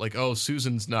convinced that like, oh,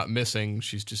 Susan's not missing.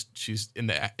 She's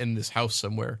in this house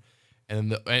somewhere. And then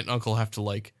the aunt and uncle have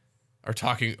to are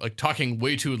talking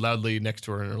way too loudly next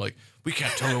to her, and they're like, "We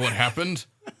can't tell her what happened."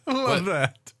 I love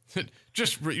that.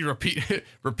 Just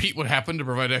repeat what happened to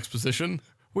provide exposition.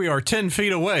 We are 10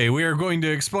 feet away. We are going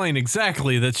to explain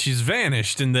exactly that she's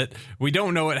vanished and that we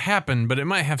don't know what happened, but it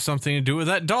might have something to do with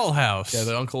that dollhouse. Yeah,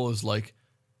 the uncle's like,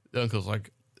 I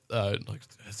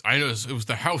know it was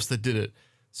the house that did it.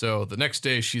 So the next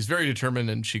day, she's very determined,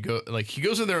 and he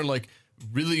goes in there and like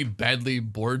really badly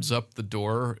boards up the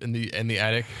door in the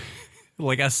attic.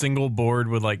 Like a single board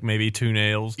with like maybe 2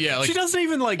 nails. Yeah, like, she doesn't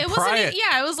even like pry it.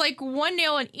 Yeah, it was like 1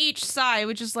 nail on each side,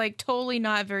 which is like totally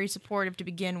not very supportive to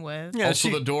begin with. Yeah,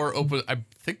 also, the door opens. I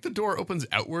think the door opens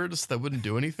outwards. That wouldn't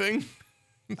do anything.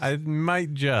 I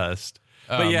might just.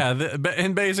 But yeah,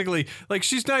 and basically, like,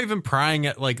 she's not even prying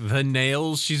at like the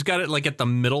nails. She's got it like at the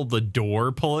middle of the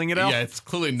door, pulling it out. Yeah, it's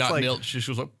clearly not nailed. She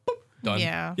was like, boop, done.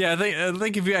 Yeah. Yeah, I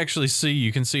think if you actually see,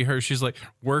 you can see her. She's like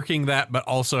working that, but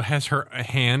also has her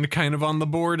hand kind of on the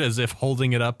board as if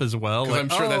holding it up as well. Because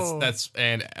like, I'm sure that's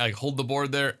and like hold the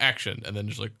board there, action, and then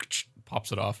just like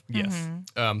pops it off. Yes.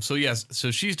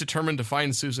 So she's determined to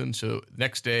find Susan. So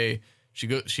next day she's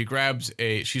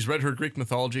read her Greek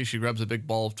mythology. She grabs a big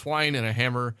ball of twine and a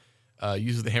hammer,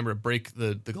 uses the hammer to break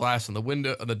the glass on the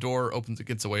window, on the door, opens it,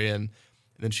 gets away in, and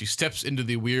then she steps into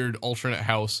the weird alternate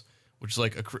house, which is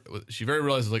like she very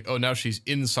realizes like, oh, now she's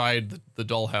inside the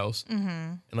dollhouse,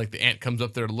 and like the aunt comes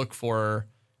up there to look for her,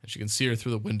 and she can see her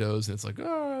through the windows, and it's like,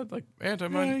 oh, like, Aunt,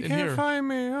 I'm in can't here. find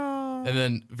me. Oh. And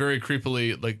then very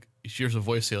creepily, like, she hears a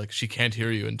voice say like, she can't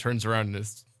hear you, and turns around, and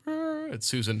it's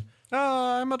Susan.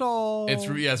 I'm a doll. It's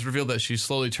revealed that she's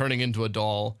slowly turning into a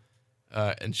doll,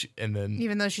 and then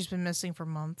Even though she's been missing for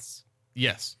months.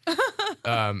 yes,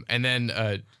 and then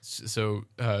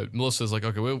Melissa's like,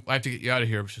 okay, I have to get you out of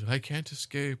here. But she's like, I can't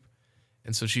escape,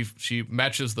 and so she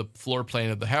matches the floor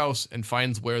plan of the house and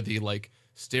finds where the like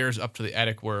stairs up to the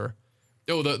attic were.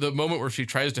 Oh, the moment where she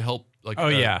tries to help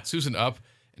Susan up,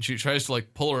 and she tries to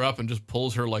like pull her up and just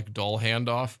pulls her like doll hand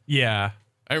off. Yeah.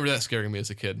 I remember that scaring me as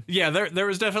a kid. Yeah, there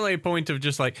was definitely a point of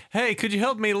just like, hey, could you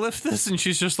help me lift this? And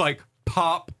she's just like,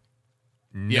 pop.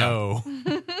 No.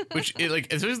 Yeah. Which,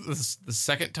 as soon as the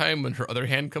second time when her other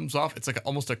hand comes off, it's like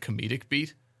almost a comedic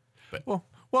beat. But Well,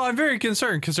 I'm very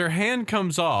concerned because her hand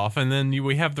comes off and then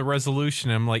we have the resolution.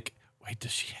 I'm like, wait,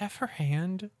 does she have her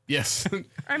hand? yes.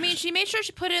 I mean, she made sure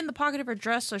she put it in the pocket of her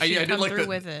dress so she could come through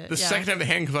with it. The second time the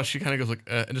hand comes off, she kind of goes like,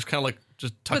 and just kind of like,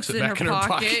 just tucks Puts it back in her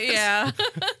pocket. Yeah.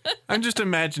 I'm just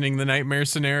imagining the nightmare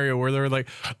scenario where they're like,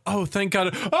 oh, thank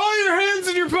God. Oh, your hand's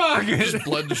in your pocket. Just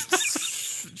blood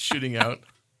just shooting out.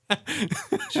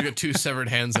 She's got 2 severed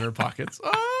hands in her pockets.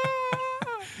 Ah!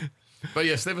 But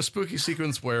yes, they have a spooky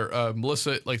sequence where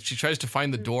Melissa, like, she tries to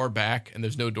find the door back, and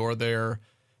there's no door there.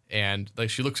 And like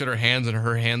she looks at her hands, and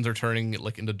her hands are turning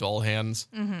like into doll hands.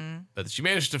 Mm-hmm. But she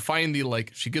managed to find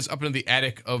she gets up into the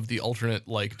attic of the alternate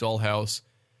like dollhouse,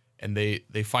 and they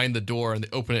find the door and they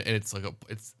open it, and it's like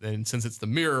and since it's the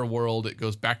mirror world, it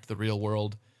goes back to the real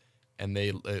world, and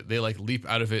they like leap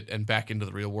out of it and back into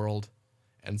the real world,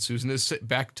 and Susan is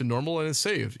back to normal and is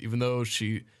saved, even though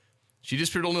she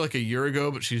disappeared only like a year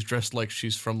ago, but she's dressed like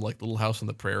she's from like Little House on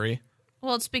the Prairie.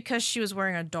 Well, it's because she was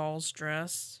wearing a doll's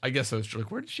dress. I guess I was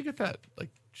like, where did she get that? Like,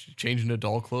 she changed into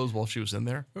doll clothes while she was in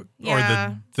there? Yeah. Or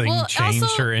the thing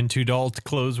changed her into doll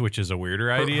clothes, which is a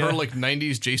weirder idea. Her like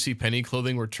 90s JCPenney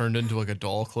clothing were turned into like a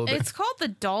doll clothing. It's called the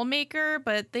doll maker,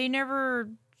 but you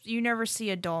never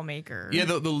see a doll maker. Yeah,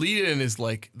 the lead in is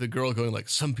like the girl going like,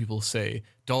 some people say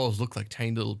dolls look like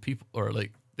tiny little people, or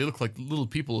like they look like little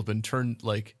people have been turned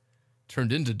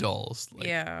into dolls. Like,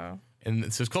 yeah.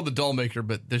 And so it's called the doll maker,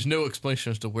 but there's no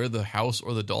explanation as to where the house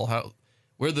or the dollhouse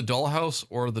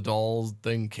or the doll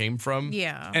thing came from.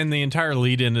 Yeah. And the entire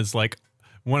lead in is like,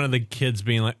 one of the kids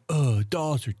being like, "Oh,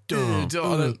 dolls are dumb."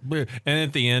 And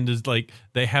at the end is like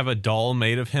they have a doll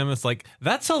made of him. It's like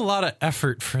that's a lot of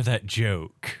effort for that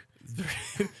joke.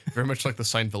 Very much like the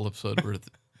Seinfeld episode where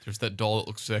there's that doll that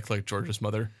looks exactly like George's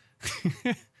mother.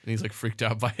 And he's like freaked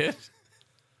out by it.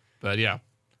 But yeah.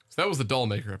 So that was the Doll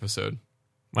Maker episode.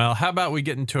 Well, how about we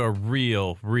get into a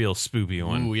real spoopy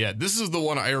one? Ooh, yeah. This is the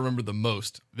one I remember the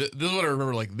most. This is what I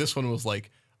remember. Like, this one was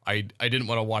like, I didn't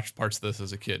want to watch parts of this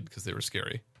as a kid because they were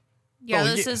scary. Yeah,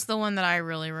 this is the one that I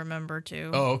really remember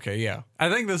too. Oh, okay, yeah. I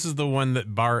think this is the one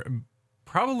that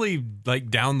probably like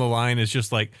down the line is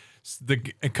just like the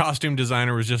costume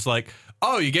designer was just like,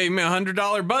 "Oh, you gave me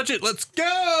 $100 budget. Let's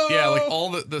go." Yeah, like all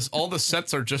the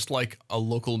sets are just like a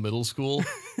local middle school.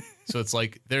 So it's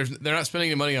like they're not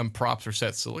spending any money on props or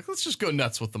sets. So like let's just go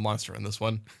nuts with the monster in this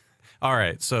one. All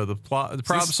right. So the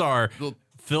props are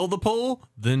fill the pool,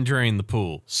 then drain the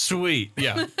pool. Sweet.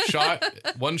 Yeah.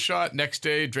 One shot, next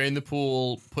day, drain the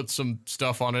pool, put some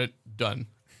stuff on it, done.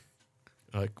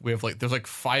 Like there's like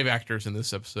 5 actors in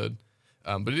this episode.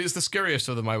 But it is the scariest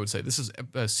of them, I would say. This is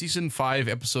season 5,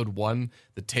 episode 1,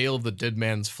 The Tale of the Dead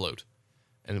Man's Float.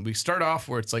 And we start off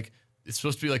where it's like, it's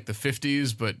supposed to be like the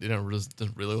 50s, but it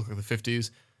doesn't really look like the 50s.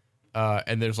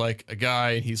 And there's like a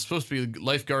guy, he's supposed to be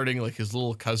lifeguarding like his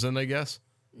little cousin, I guess.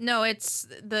 No, it's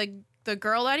the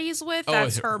girl that he's with.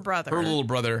 That's her brother. Her little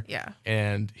brother. Yeah.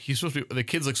 And he's supposed to be, the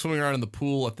kid's like swimming around in the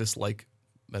pool at this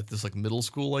middle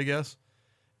school, I guess.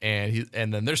 And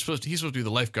then he's supposed to be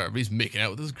the lifeguard, but he's making out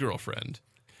with his girlfriend.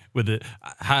 With the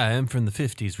hi, I'm from the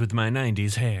 50s with my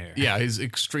 90s hair. Yeah, he's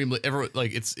extremely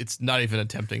it's not even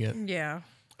attempting it. Yeah.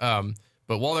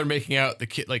 But while they're making out, the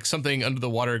kid, like something under the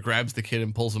water grabs the kid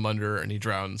and pulls him under, and he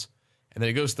drowns. And then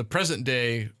it goes to the present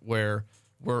day where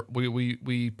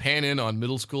we pan in on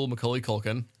middle school Macaulay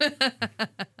Culkin,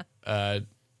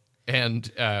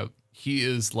 and he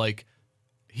is like.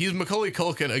 He's Macaulay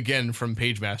Culkin again from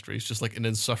Pagemaster. He's just like an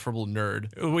insufferable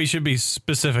nerd. We should be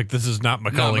specific. This is not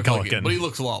Macaulay Culkin. But he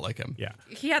looks a lot like him. Yeah.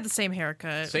 He had the same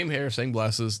haircut. Same hair, same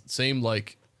glasses, same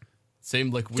weird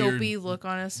dopey look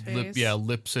on his face.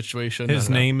 lip situation. His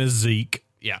name is Zeke.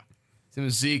 Yeah. His name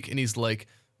is Zeke, and he's like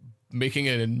making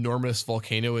an enormous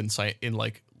volcano in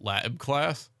like lab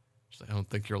class. Like, I don't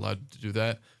think you're allowed to do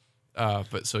that.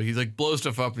 But so he's like blows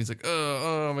stuff up and he's like,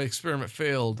 oh, my experiment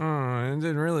failed. Oh, it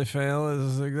didn't really fail.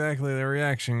 This is exactly the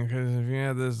reaction because if you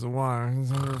add this to water,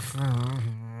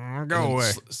 go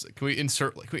away. Can we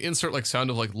insert like sound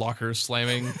of like lockers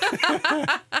slamming?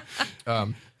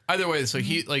 Either way, so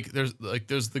he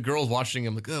there's the girls watching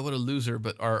him like, oh, what a loser.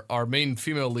 But our main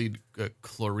female lead,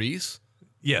 Clarice.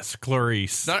 Yes,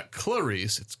 Clarice. Not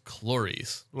Clarice, it's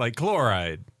Clarice. Like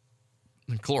chloride.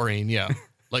 Chlorine, yeah.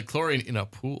 Like chlorine in a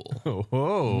pool. Oh.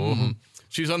 Mm-hmm.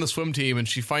 She's on the swim team and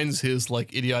she finds his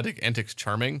like idiotic antics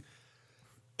charming.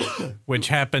 Which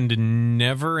happened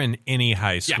never in any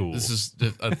high school. Yeah, this is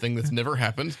a thing that's never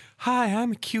happened. Hi,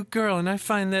 I'm a cute girl and I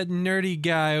find that nerdy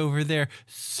guy over there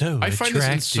so I attractive. find this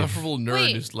insufferable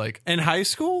nerd is like... In high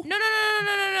school? No.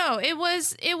 It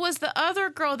was the other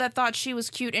girl that thought she was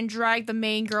cute and dragged the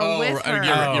main girl with her.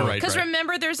 You're right. Because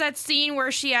remember, there's that scene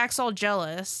where she acts all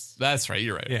jealous. That's right.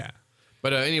 You're right. Yeah.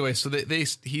 But anyway, so they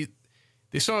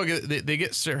start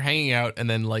hanging out, and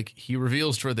then like he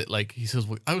reveals to her that like he says,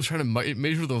 well, I was trying to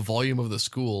measure the volume of the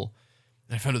school,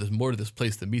 and I found out there's more to this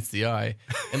place than meets the eye.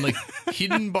 And like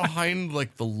hidden behind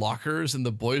like the lockers in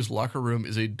the boys' locker room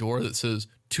is a door that says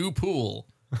 "to pool,"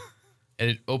 and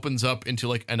it opens up into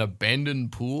like an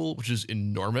abandoned pool, which is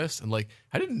enormous. And like,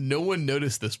 how did no one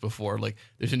notice this before? Like,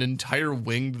 there's an entire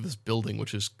wing to this building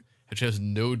which has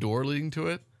no door leading to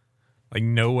it. Like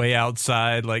no way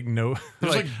outside, like no.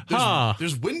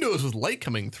 There's windows with light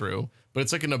coming through, but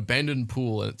it's like an abandoned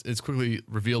pool, and it's quickly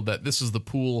revealed that this is the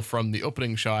pool from the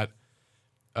opening shot.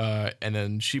 And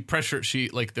then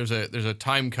there's a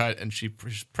time cut, and she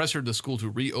pressured the school to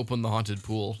reopen the haunted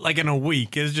pool. Like in a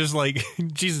week. It's just like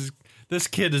Jesus. This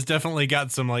kid has definitely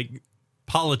got some like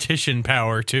politician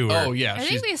power to her. Oh yeah, I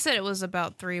think they said it was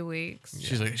about 3 weeks.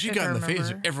 She's like, she got in the face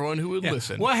of everyone who would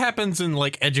listen. What happens in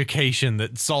like education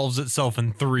that solves itself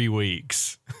in 3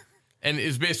 weeks? And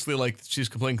it's basically like she's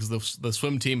complaining because the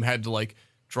swim team had to like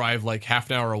drive like half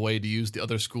an hour away to use the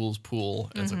other school's pool.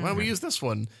 And it's like, why don't we use this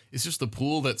one? It's just the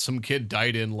pool that some kid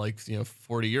died in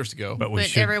 40 years ago.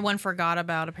 But everyone forgot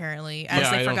about, apparently,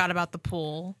 as they forgot about the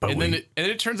pool. And then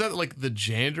it turns out that like the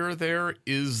janitor there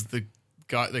is the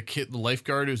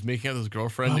lifeguard who's making out with his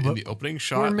girlfriend in the opening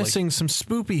shot. We're missing some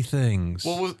spoopy things.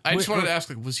 Well, I just wanted to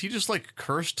ask, was he just like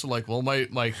cursed to like, well, my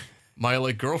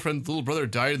like girlfriend's little brother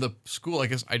died in the school. I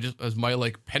guess I just, as my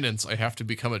like penance, I have to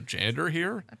become a janitor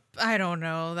here. I don't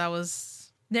know. That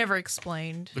was Never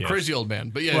explained. The crazy old man.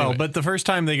 But yeah. Well, anyway. but the first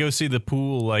time they go see the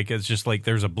pool, like it's just like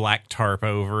there's a black tarp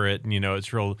over it, and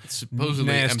it's real supposedly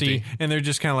nasty. empty. And they're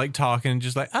just kind of like talking,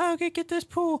 just like, "Oh, okay, get this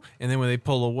pool." And then when they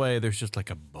pull away, there's just like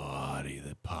a body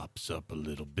that pops up a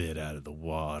little bit out of the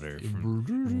water.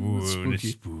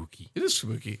 It's spooky. It is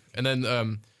spooky. And then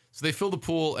so they fill the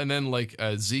pool, and then like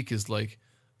Zeke is like,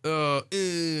 like,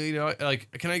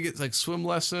 can I get like swim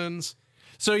lessons?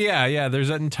 So yeah, there's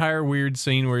that entire weird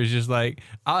scene where he's just like,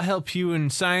 "I'll help you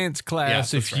in science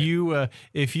class that's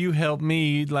if you help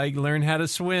me like learn how to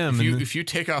swim." If you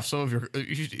take off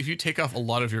if you take off a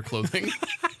lot of your clothing.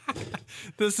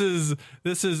 This is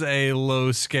a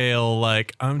low scale,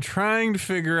 like, I'm trying to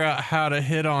figure out how to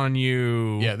hit on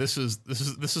you. Yeah, this is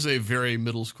a very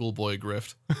middle school boy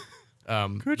grift.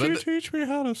 Could you teach me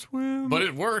how to swim? But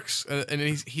it works, and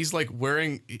he's like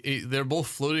wearing. They're both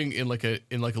floating in like a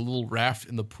little raft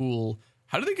in the pool.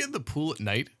 How do they get in the pool at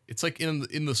night? It's like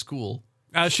in the school.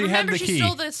 She had the key.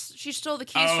 She stole the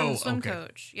keys from the swim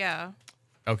coach. Yeah.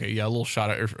 Okay, yeah, a little shot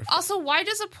at her. Also, why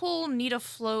does a pool need a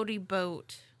floaty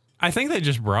boat? I think they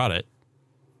just brought it.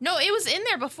 No, it was in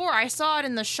there before. I saw it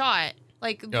in the shot.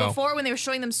 Like, before when they were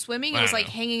showing them swimming, it was, like,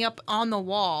 hanging up on the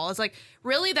wall. It's like,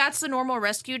 really? That's the normal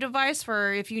rescue device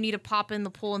for if you need to pop in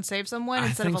the pool and save someone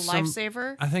instead of a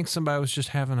lifesaver? I think somebody was just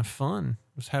having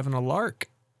was having a lark.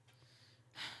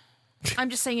 I'm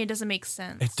just saying it doesn't make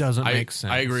sense. It doesn't make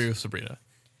sense. I agree with Sabrina.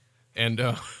 And,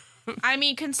 I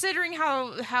mean, considering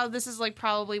how this is, like,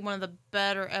 probably one of the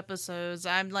better episodes,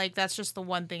 I'm like, that's just the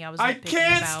one thing I was I nitpicking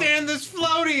can't about. stand this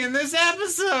floaty in this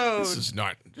episode.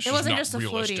 It wasn't just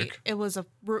realistic. a floaty. It was a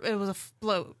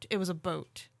float. It was a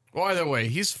boat. Well, either way,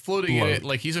 he's floating in it,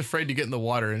 like he's afraid to get in the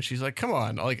water, and she's like, "Come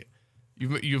on, like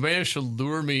you managed to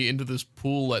lure me into this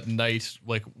pool at night,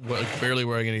 like barely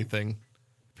wearing anything.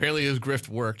 Apparently, his grift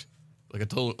worked, like a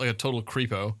total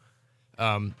creepo.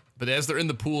 But as they're in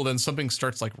the pool, then something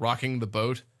starts like rocking the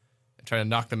boat and trying to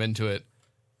knock them into it.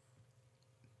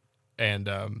 And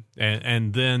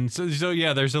then so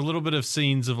yeah, there's a little bit of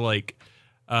scenes of like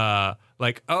I'm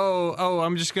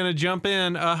just gonna jump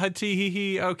in,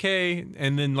 okay,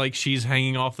 and then like she's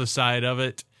hanging off the side of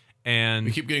it, and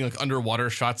we keep getting like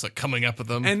underwater shots like coming up at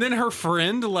them, and then her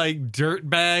friend like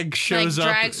dirtbag shows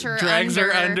like, up, drags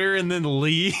her under, and then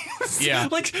leaves. Yeah,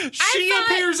 like she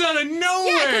appears out of nowhere.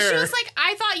 Yeah, because she was like,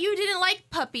 I thought you didn't like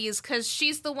puppies because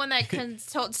she's the one that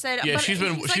said. Yeah, but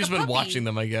she's been watching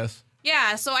them, I guess.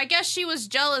 Yeah, so I guess she was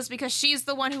jealous because she's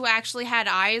the one who actually had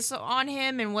eyes on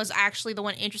him and was actually the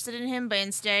one interested in him, but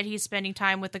instead he's spending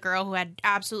time with the girl who had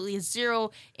absolutely zero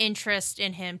interest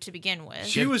in him to begin with.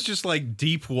 She was just like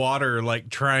deep water, like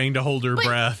trying to hold her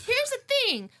breath. Here's the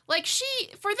thing. Like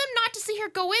for them not to see her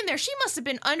go in there, she must have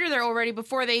been under there already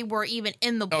before they were even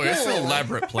in the pool. Oh, that's an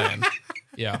elaborate plan.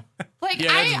 Yeah. Like, yeah,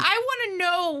 I want to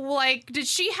know, like, did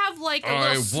she have, like, a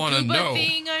little scuba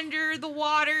thing under the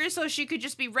water so she could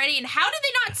just be ready? And how did they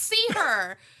not see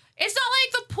her? It's not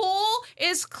like the pool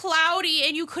is cloudy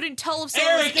and you couldn't tell if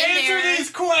someone was in there. Answer these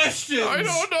questions! I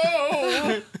don't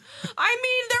know! I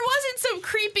mean, there wasn't some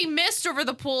creepy mist over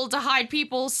the pool to hide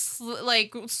people,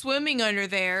 swimming under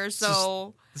there,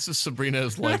 so... This is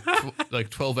Sabrina's, like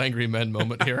 12 Angry Men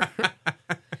moment here.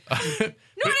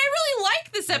 No, and I really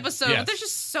like this episode. Yes. But there's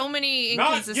just so many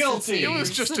Not inconsistencies.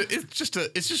 guilty.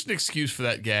 It's just an excuse for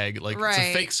that gag. Like, Right. it's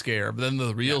a fake scare, but then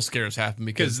the real scares happen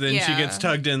because Then she Yeah. gets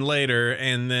tugged in later,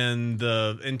 and then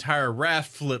the entire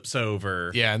raft flips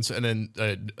over. yeah, and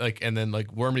then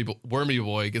Wormy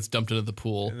Boy gets dumped into the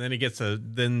pool. And then he gets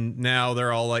then now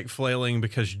they're all like flailing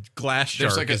because Glass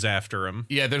Shark is after him.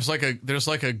 Yeah, there's like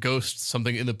a ghost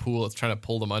something in the pool that's trying to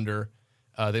pull them under.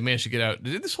 They managed to get out.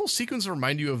 Did this whole sequence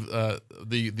remind you of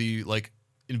the like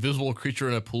invisible creature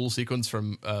in a pool sequence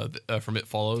from It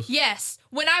Follows? Yes.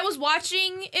 When I was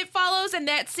watching It Follows and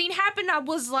that scene happened, I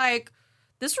was like,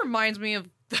 this reminds me of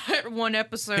that one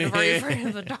episode of Are You Afraid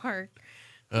of the Dark?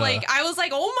 Like, I was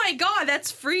like, oh my God,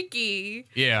 that's freaky.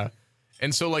 Yeah.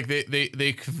 And so like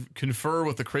they confer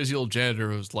with the crazy old janitor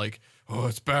who's like, oh,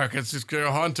 it's back, it's just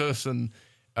gonna haunt us, and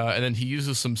then he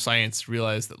uses some science to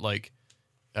realize that like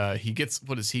he gets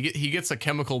a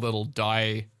chemical that'll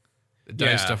dye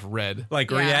stuff red.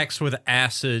 Like reacts with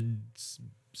acid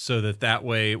so that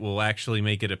way it will actually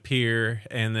make it appear,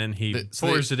 and then he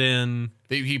pours it in.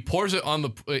 He pours it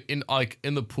on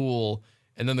in the pool,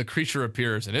 and then the creature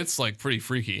appears, and it's like pretty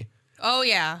freaky. Oh,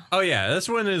 yeah. Oh yeah, this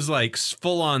one is like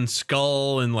full on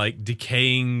skull and like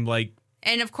decaying like.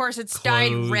 And of course it's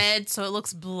clothes. dyed red, so it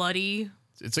looks bloody.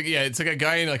 It's like a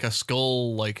guy in like a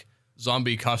skull like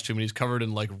zombie costume, and he's covered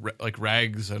in like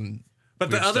rags and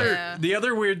But the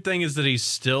other weird thing is that he's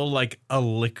still like a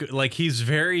liquid, like he's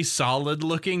very solid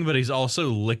looking, but he's also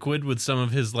liquid with some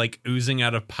of his like oozing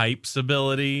out of pipes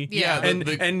ability. Yeah.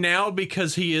 And now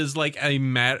because he is like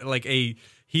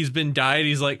he's been dyed,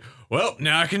 he's like, well,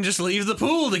 now I can just leave the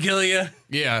pool to kill you.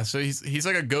 Yeah, so he's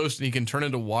like a ghost, and he can turn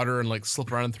into water and like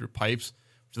slip around through pipes.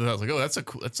 So I was like, oh,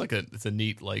 it's a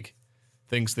neat like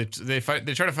things that they try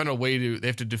to find a way to, they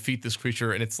have to defeat this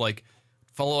creature, and it's like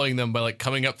following them by like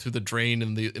coming up through the drain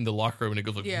in the locker room, and it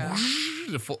goes like,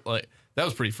 like that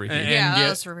was pretty freaky. That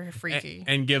was very freaky.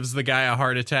 And gives the guy a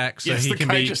heart attack. So yes, he the can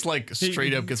guy just like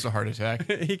straight up gets a heart attack.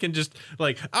 He can just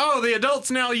like, oh, the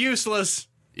adult's now useless.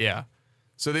 Yeah.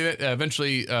 So they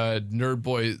eventually, nerd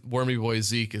boy, wormy boy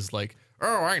Zeke is like,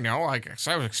 oh, I know. I guess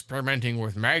I was experimenting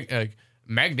with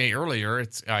Magnate earlier.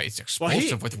 It's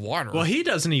explosive with water. Well, he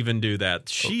doesn't even do that.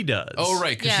 She does. Oh,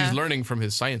 right, because she's learning from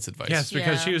his science advice. Yes,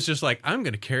 because she was just like, I'm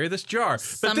going to carry this jar.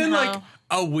 But then like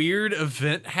a weird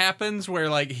event happens where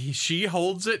like she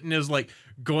holds it and is like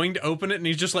going to open it, and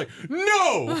he's just like,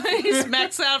 no. He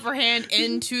smacks out of her hand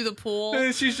into the pool.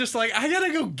 And she's just like, I got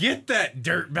to go get that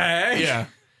dirt bag. Yeah.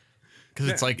 Because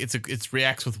it's like it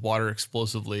reacts with water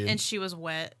explosively, and she was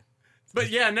wet. But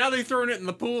yeah, now they've thrown it in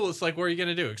the pool. It's like, what are you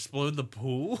gonna do? Explode the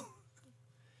pool?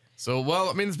 So, well,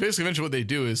 I mean, it's basically eventually what they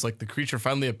do is like the creature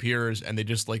finally appears, and they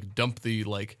just like dump the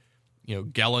like,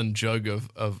 gallon jug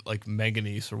of like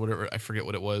manganese or whatever. I forget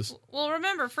what it was. Well,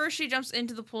 remember, first she jumps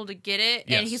into the pool to get it,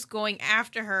 and he's going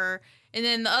after her. And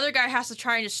then the other guy has to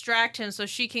try and distract him so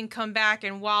she can come back.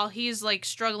 And while he's like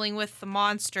struggling with the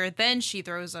monster, then she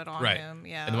throws it on him.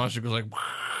 Yeah. And the monster goes like,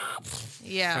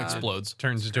 yeah, explodes,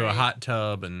 turns into a hot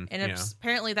tub, and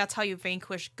apparently that's how you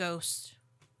vanquish Ghost.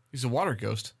 He's a water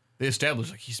ghost. They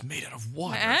established like he's made out of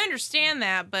water. I understand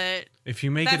that, but if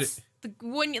you make it.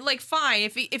 When fine,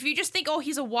 if you just think, oh,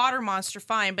 he's a water monster,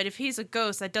 fine. But if he's a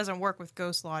ghost, that doesn't work with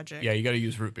ghost logic. Yeah, you got to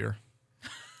use root beer.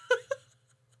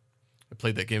 I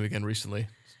played that game again recently.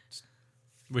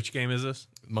 Which game is this?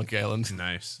 Monkey Island.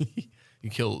 Nice.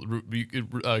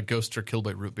 Ghosts are killed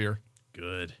by root beer.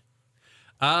 Good.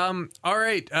 All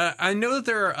right. I know that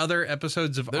there are other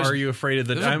episodes of Are You Afraid of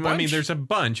the Dark? I mean, there's a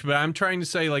bunch, but I'm trying to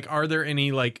say, like, are there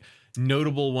any like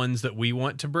notable ones that we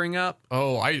want to bring up?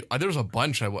 Oh, there's a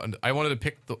bunch. I wanted to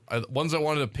pick the ones I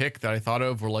wanted to pick that I thought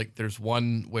of were like, there's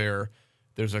one where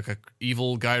there's like a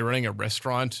evil guy running a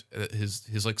restaurant.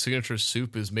 His like signature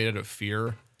soup is made out of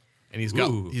fear, and he's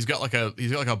got like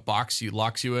a box he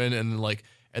locks you in, and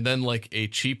then like a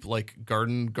cheap like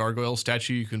garden gargoyle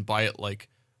statue you can buy at like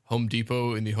Home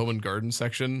Depot in the home and garden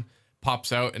section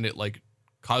pops out, and it like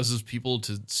causes people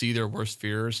to see their worst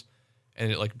fears. And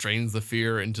it like drains the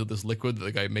fear into this liquid that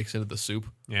the guy makes into the soup.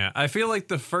 Yeah, I feel like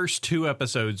the first two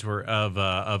episodes were of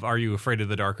Are You Afraid of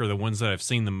the Dark are the ones that I've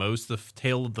seen the most. The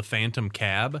Tale of the Phantom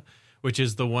Cab, which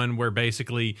is the one where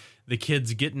basically the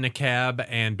kids get in a cab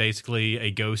and basically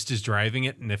a ghost is driving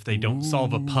it, and if they don't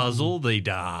solve a puzzle, they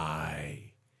die.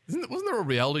 Wasn't there a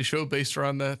reality show based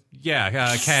around that? Yeah,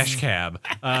 Cash Cab.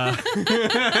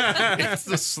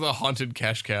 It's the haunted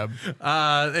Cash Cab.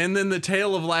 And then the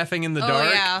Tale of Laughing in the Dark.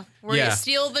 Oh, yeah. Where you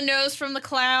steal the nose from the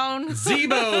clown.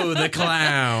 Zebo the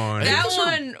clown.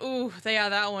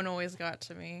 That one always got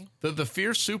to me. The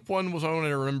fear soup one was one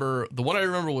I remember. The one I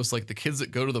remember was like the kids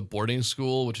that go to the boarding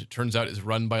school, which it turns out is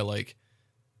run by like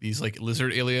these like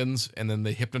lizard aliens, and then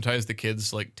they hypnotize the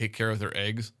kids to like take care of their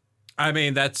eggs. I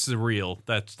mean, that's real.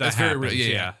 That's very real.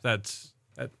 Yeah. That's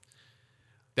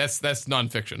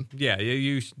nonfiction.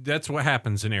 Yeah, that's what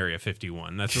happens in Area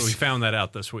 51. That's what we found that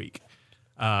out this week.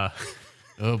 Oh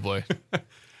boy.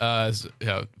 Let's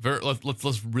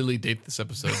really date this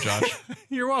episode, Josh.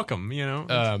 You're welcome.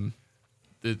 The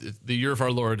year of our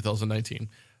Lord 2019.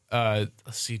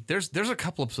 Let's see. There's a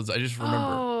couple episodes I just remember.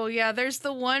 Oh yeah, there's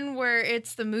the one where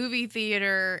it's the movie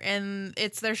theater and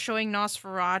they're showing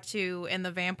Nosferatu and the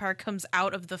vampire comes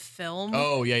out of the film.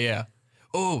 Oh yeah.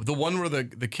 Oh, the one where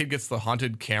the kid gets the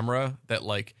haunted camera that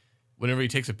like whenever he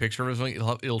takes a picture of something,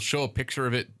 it'll show a picture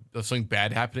of something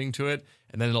bad happening to it,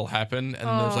 and then it'll happen,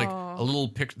 and there's like a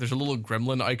little there's a little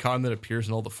gremlin icon that appears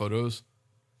in all the photos.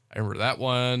 I remember that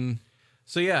one.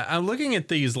 So yeah, I'm looking at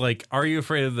these like Are You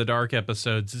Afraid of the Dark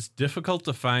episodes. It's difficult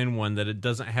to find one that it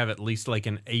doesn't have at least like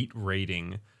an 8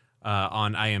 rating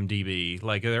on IMDb.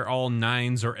 Like they're all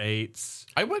 9s or 8s.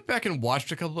 I went back and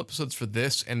watched a couple episodes for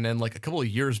this, and then like a couple of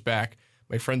years back,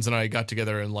 my friends and I got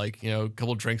together and like, a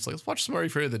couple of drinks, like let's watch some Are You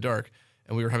Afraid of the Dark,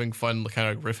 and we were having fun kind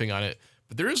of riffing on it.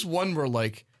 But there is one where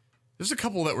like there's a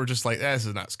couple that were just like, this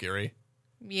is not scary.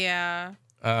 Yeah.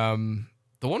 The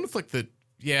one with like that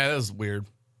was weird.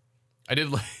 I did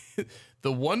like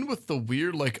the one with the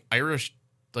weird like Irish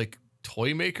like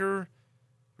toy maker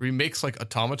where he makes like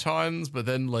automatons, but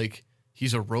then like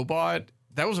he's a robot.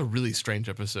 That was a really strange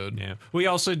episode. Yeah. We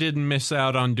also didn't miss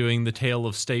out on doing the Tale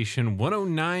of Station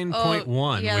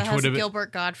 109.1, yeah, which that would has have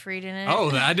Gilbert Gottfried in it. Oh,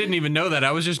 I didn't even know that.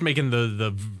 I was just making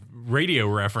the radio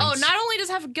reference. Oh, not only does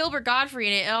it have Gilbert Gottfried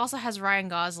in it, it also has Ryan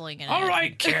Gosling in it. All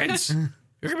right, kids.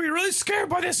 You're going to be really scared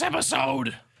by this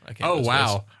episode. Oh,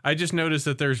 wow. I just noticed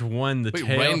that there's one, Wait,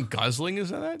 Ryan Gosling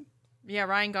is in that? Yeah,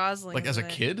 Ryan Gosling. Like as a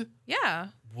kid? Yeah.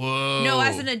 Whoa. No,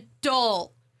 as an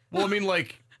adult. Well, I mean,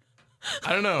 like,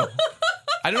 I don't know.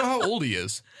 I don't know how old he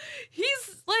is.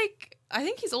 He's like, I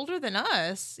think he's older than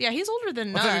us. Yeah, he's older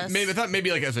than us. I thought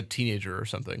maybe like as a teenager or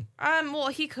something. Well,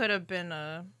 he could have been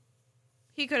a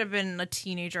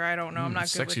teenager. I don't know. I'm not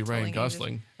sexy good with Ryan telling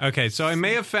Gosling. Okay, so I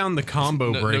may have found the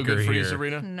combo breaker no good for here. you,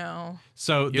 Sabrina? ages. No.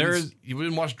 So You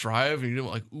didn't watch Drive, and you didn't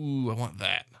like, ooh, I want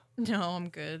that. No, I'm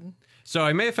good. So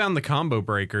I may have found the combo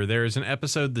breaker. There is an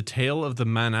episode, The Tale of the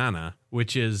Manana,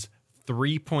 which is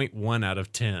 3.1 out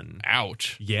of 10.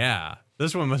 Ouch. Yeah.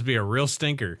 This one must be a real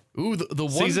stinker. Ooh, the one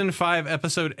Season 5,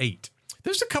 episode 8.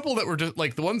 There's a couple that were just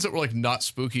like the ones that were like not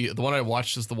spooky. The one I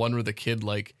watched is the one where the kid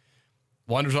like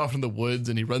wanders off in the woods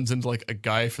and he runs into like a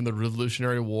guy from the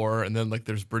Revolutionary War, and then like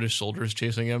there's British soldiers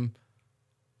chasing him.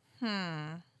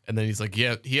 And then he's like,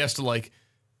 yeah, he has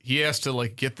to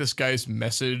get this guy's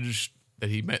message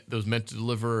that was meant to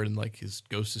deliver, and like his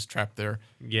ghost is trapped there.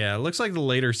 Yeah, it looks like the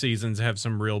later seasons have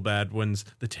some real bad ones.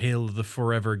 The Tale of the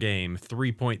Forever Game,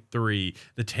 3.3.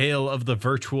 The Tale of the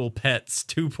Virtual Pets,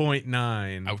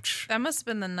 2.9. Ouch. That must have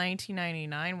been the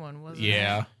 1999 one, wasn't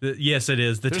Yeah. Yes, it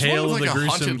is. The There's Tale one with of like the a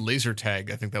Gruesome. haunted laser tag.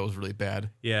 I think that was really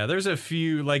bad. Yeah, there's a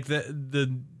few, like the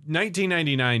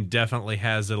 1999 definitely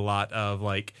has a lot of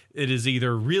like, it is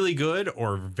either really good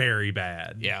or very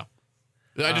bad. Yeah.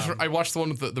 I watched the one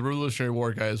with the Revolutionary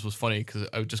War guys. Was funny because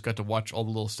I just got to watch all the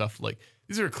little stuff. Like,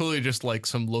 these are clearly just like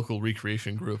some local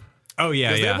recreation group. Oh,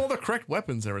 yeah, They yeah. have all the correct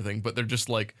weapons and everything, but they're just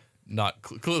like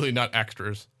clearly not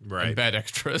extras. Right. And bad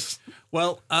extras.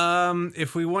 Well,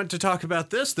 if we want to talk about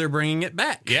this, they're bringing it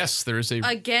back. Yes, there is a...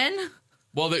 Again?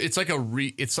 Well, it's like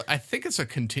I think it's a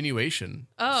continuation.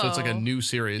 So it's like a new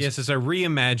series. Yes, it's a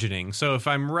reimagining. So if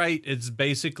I'm right, it's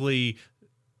basically,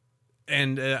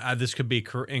 and this could be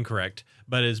incorrect,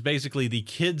 but it's basically the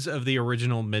kids of the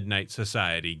original Midnight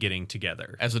Society getting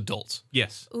together. As adults.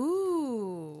 Yes.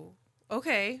 Ooh.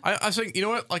 Okay. I was thinking, you know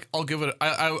what? Like, I'll give it...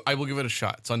 I will give it a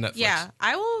shot. It's on Netflix. Yeah,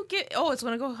 I will get... Oh, it's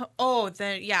going to go... Oh,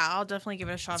 then, yeah, I'll definitely give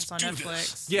it a shot. It's on do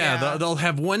Netflix. Yeah, they'll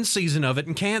have one season of it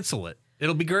and cancel it.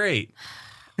 It'll be great.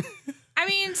 I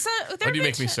mean, so... Why do you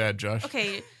make me sad, Josh?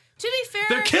 Okay, to be fair...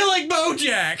 They're killing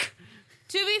BoJack!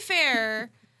 To be fair,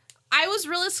 I was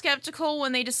really skeptical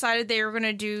when they decided they were going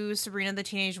to do Sabrina the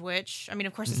Teenage Witch. I mean,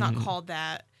 of course, it's not called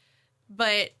that.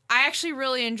 But I actually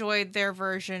really enjoyed their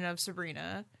version of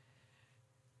Sabrina.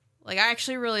 Like, I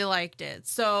actually really liked it.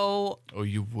 So... Oh,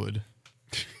 you would.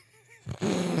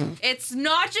 It's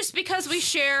not just because we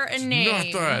share a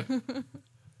name. Not that.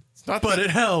 It's not But that, it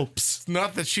helps. it's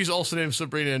not that she's also named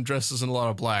Sabrina and dresses in a lot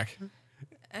of black.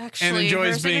 Actually,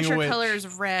 enjoys her being a signature witch. color is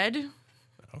red.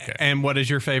 Okay. And what is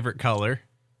your favorite color?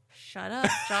 Shut up,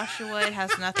 Joshua. It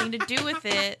has nothing to do with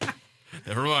it.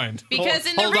 Never mind. Because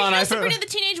in the Hold on, original I Sabrina the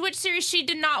Teenage Witch series, she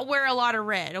did not wear a lot of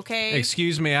red, okay?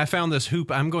 Excuse me, I found this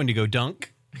hoop. I'm going to go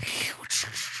dunk.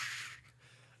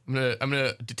 I'm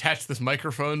gonna detach this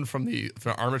microphone from the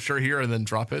armature here and then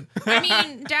drop it. I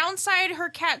mean, downside, her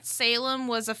cat Salem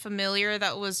was a familiar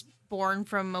that was born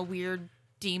from a weird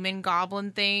demon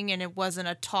goblin thing, and it wasn't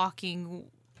a talking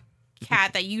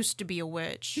cat that used to be a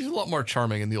witch. She's a lot more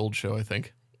charming in the old show, I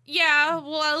think. Yeah,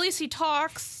 well, at least he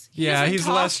talks. Yeah, doesn't he's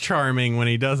talk. less charming when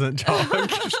he doesn't talk.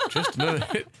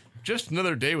 Just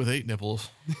another day with 8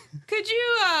 nipples. Could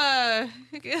you,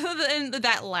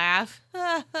 that laugh?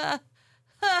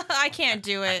 I can't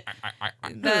do it.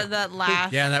 That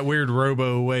laugh. Yeah, that weird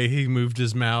robo way he moved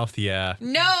his mouth. Yeah.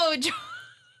 No,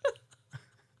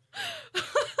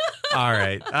 All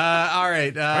right. All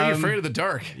right. Are you afraid of the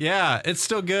dark? Yeah, it's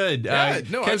still good. Yeah,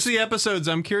 no, catch the episodes.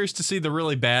 I'm curious to see the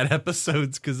really bad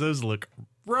episodes because those look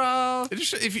rough.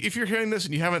 If you're hearing this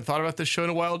and you haven't thought about this show in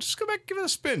a while, just go back, give it a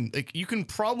spin. Like, you can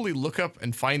probably look up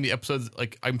and find the episodes.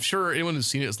 Like, I'm sure anyone who's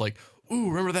seen it is like, ooh,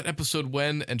 remember that episode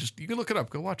when? And just, you can look it up.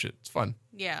 Go watch it. It's fun.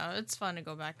 yeah, it's fun to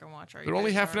go back and watch. They're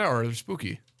only half an hour. They're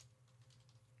spooky.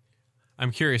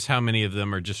 I'm curious how many of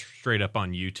them are just straight up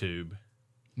on YouTube.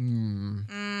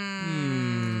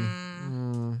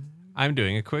 I'm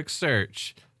doing a quick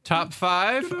search. Top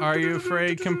 5, Are You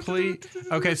Afraid complete?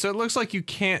 Okay, so it looks like you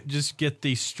can't just get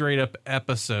the straight up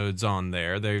episodes on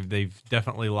there. They've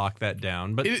definitely locked that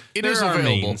down, but It there is are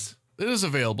available. means. It is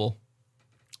available.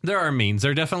 There are means.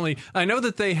 They're definitely. I know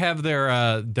that they have their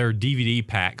DVD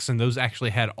packs, and those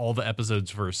actually had all the episodes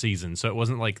for a season. So it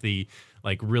wasn't like the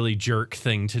really jerk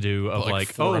thing to do of like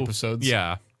 4 episodes.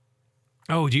 Yeah.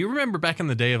 Oh, do you remember back in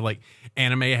the day of like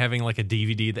anime having like a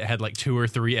DVD that had like 2 or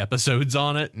 3 episodes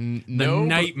on it? No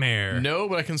nightmare.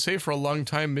 But I can say for a long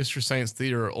time, Mystery Science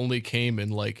Theater only came in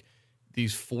like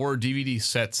these 4 DVD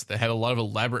sets that had a lot of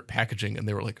elaborate packaging, and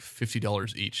they were like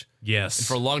 $50 each. Yes. And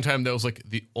for a long time, that was like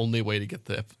the only way to get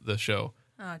the show.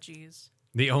 Oh, jeez.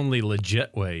 The only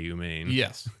legit way, you mean?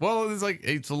 Yes. Well,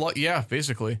 it's a lot. Yeah,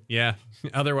 basically. Yeah.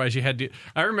 Otherwise, you had to.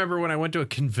 I remember when I went to a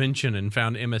convention and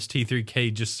found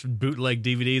MST3K just bootleg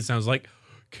DVDs, and I was like,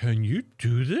 "Can you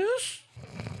do this?"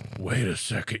 Wait a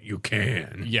second, you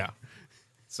can. Yeah.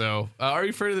 So, Are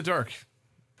You Afraid of the Dark?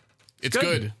 It's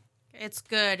good. It's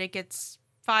good. It gets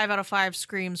 5 out of 5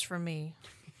 screams from me.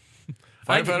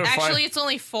 5 out of 5. Actually, it's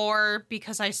only 4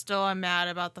 because I still am mad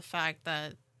about the fact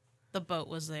that the boat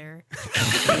was there.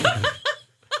 5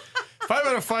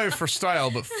 out of 5 for style,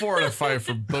 but 4 out of 5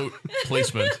 for boat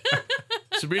placement.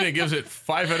 Sabrina gives it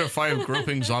 5 out of 5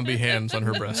 groping zombie hands on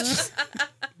her breasts.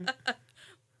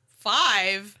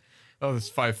 5? Oh, there's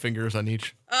 5 fingers on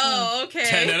each. Oh, okay.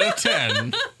 10 out of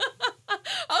 10.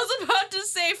 I was about to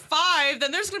say 5,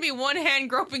 then there's going to be one hand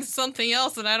groping something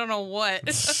else, and I don't know what.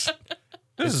 This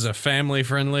is a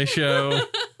family-friendly show.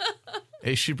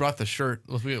 Hey, she brought the shirt.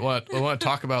 We want to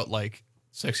talk about, like,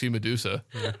 sexy Medusa.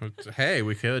 Hey,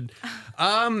 we could.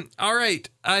 All right.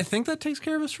 I think that takes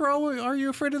care of us for all. Are You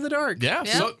Afraid of the Dark? Yeah. Yep.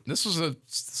 So this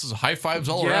is high fives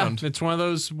all around. It's one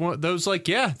of those like,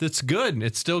 yeah, that's good.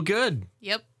 It's still good.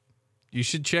 Yep. You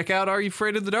should check out Are You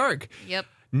Afraid of the Dark? Yep.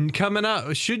 Coming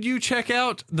up, should you check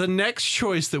out the next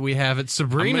choice that we have at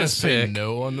Sabrina's I'm gonna say pick?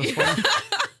 no on this one.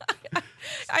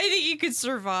 I think you could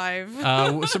survive.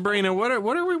 Sabrina, what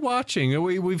are we watching?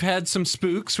 We've had some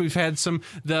spooks. We've had some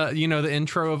the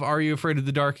intro of Are You Afraid of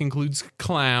the Dark includes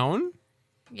clown.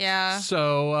 Yeah.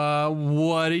 So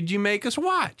what did you make us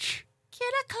watch?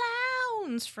 Killer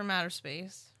Clowns from Outer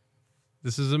Space.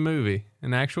 This is a movie,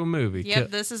 an actual movie. Yep,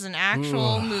 this is an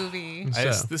actual movie.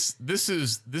 This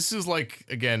is like,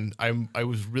 again, I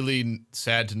was really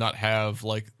sad to not have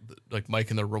like Mike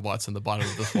and the Robots in the bottom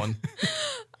of this one.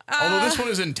 Although this one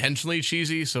is intentionally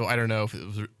cheesy, so I don't know if it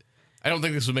was. I don't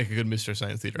think this would make a good Mr.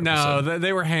 Science Theater episode. No,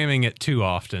 they were hamming it too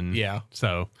often. Yeah.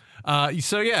 So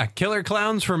yeah, Killer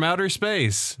Clowns from Outer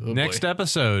Space. Next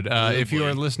episode. If you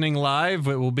are listening live,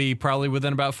 it will be probably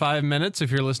within about 5 minutes.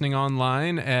 If you're listening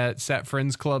online at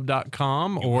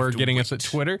satfriendsclub.com or getting us at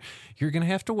Twitter, you're going to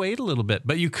have to wait a little bit.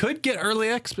 But you could get early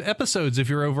episodes if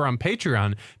you're over on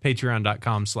Patreon,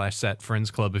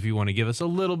 patreon.com/satfriendsclub. If you want to give us a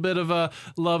little bit of a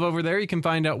love over there, you can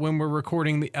find out when we're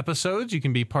recording the episodes. You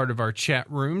can be part of our chat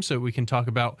room so we can talk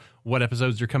about what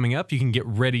episodes are coming up. You can get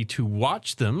ready to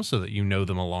watch them so that you know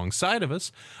them alongside of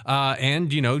us.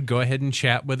 And, go ahead and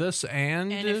chat with us.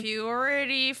 And if you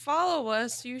already follow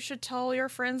us, you should tell your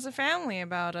friends and family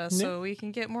about us so we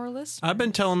can get more listeners. I've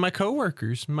been telling my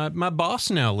coworkers. My boss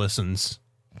now listens.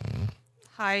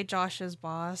 Hi, Josh's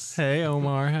boss. Hey,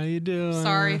 Omar. How you doing?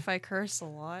 Sorry if I curse a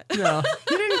lot. No,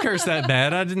 you didn't curse that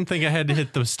bad. I didn't think I had to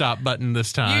hit the stop button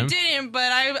this time. You didn't, but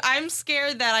I'm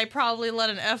scared that I probably let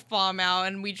an F-bomb out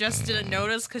and we just didn't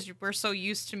notice because we're so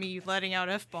used to me letting out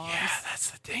F-bombs. Yeah,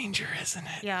 that's the danger, isn't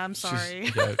it? Yeah, I'm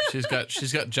sorry. She's got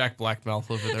Jack Blackmouth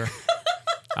over there.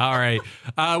 All right.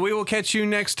 We will catch you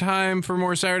next time for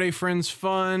more Saturday Friends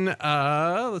fun.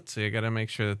 Let's see. I got to make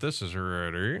sure that this is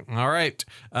ready. All right.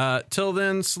 Till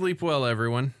then, sleep well,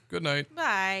 everyone. Good night.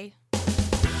 Bye.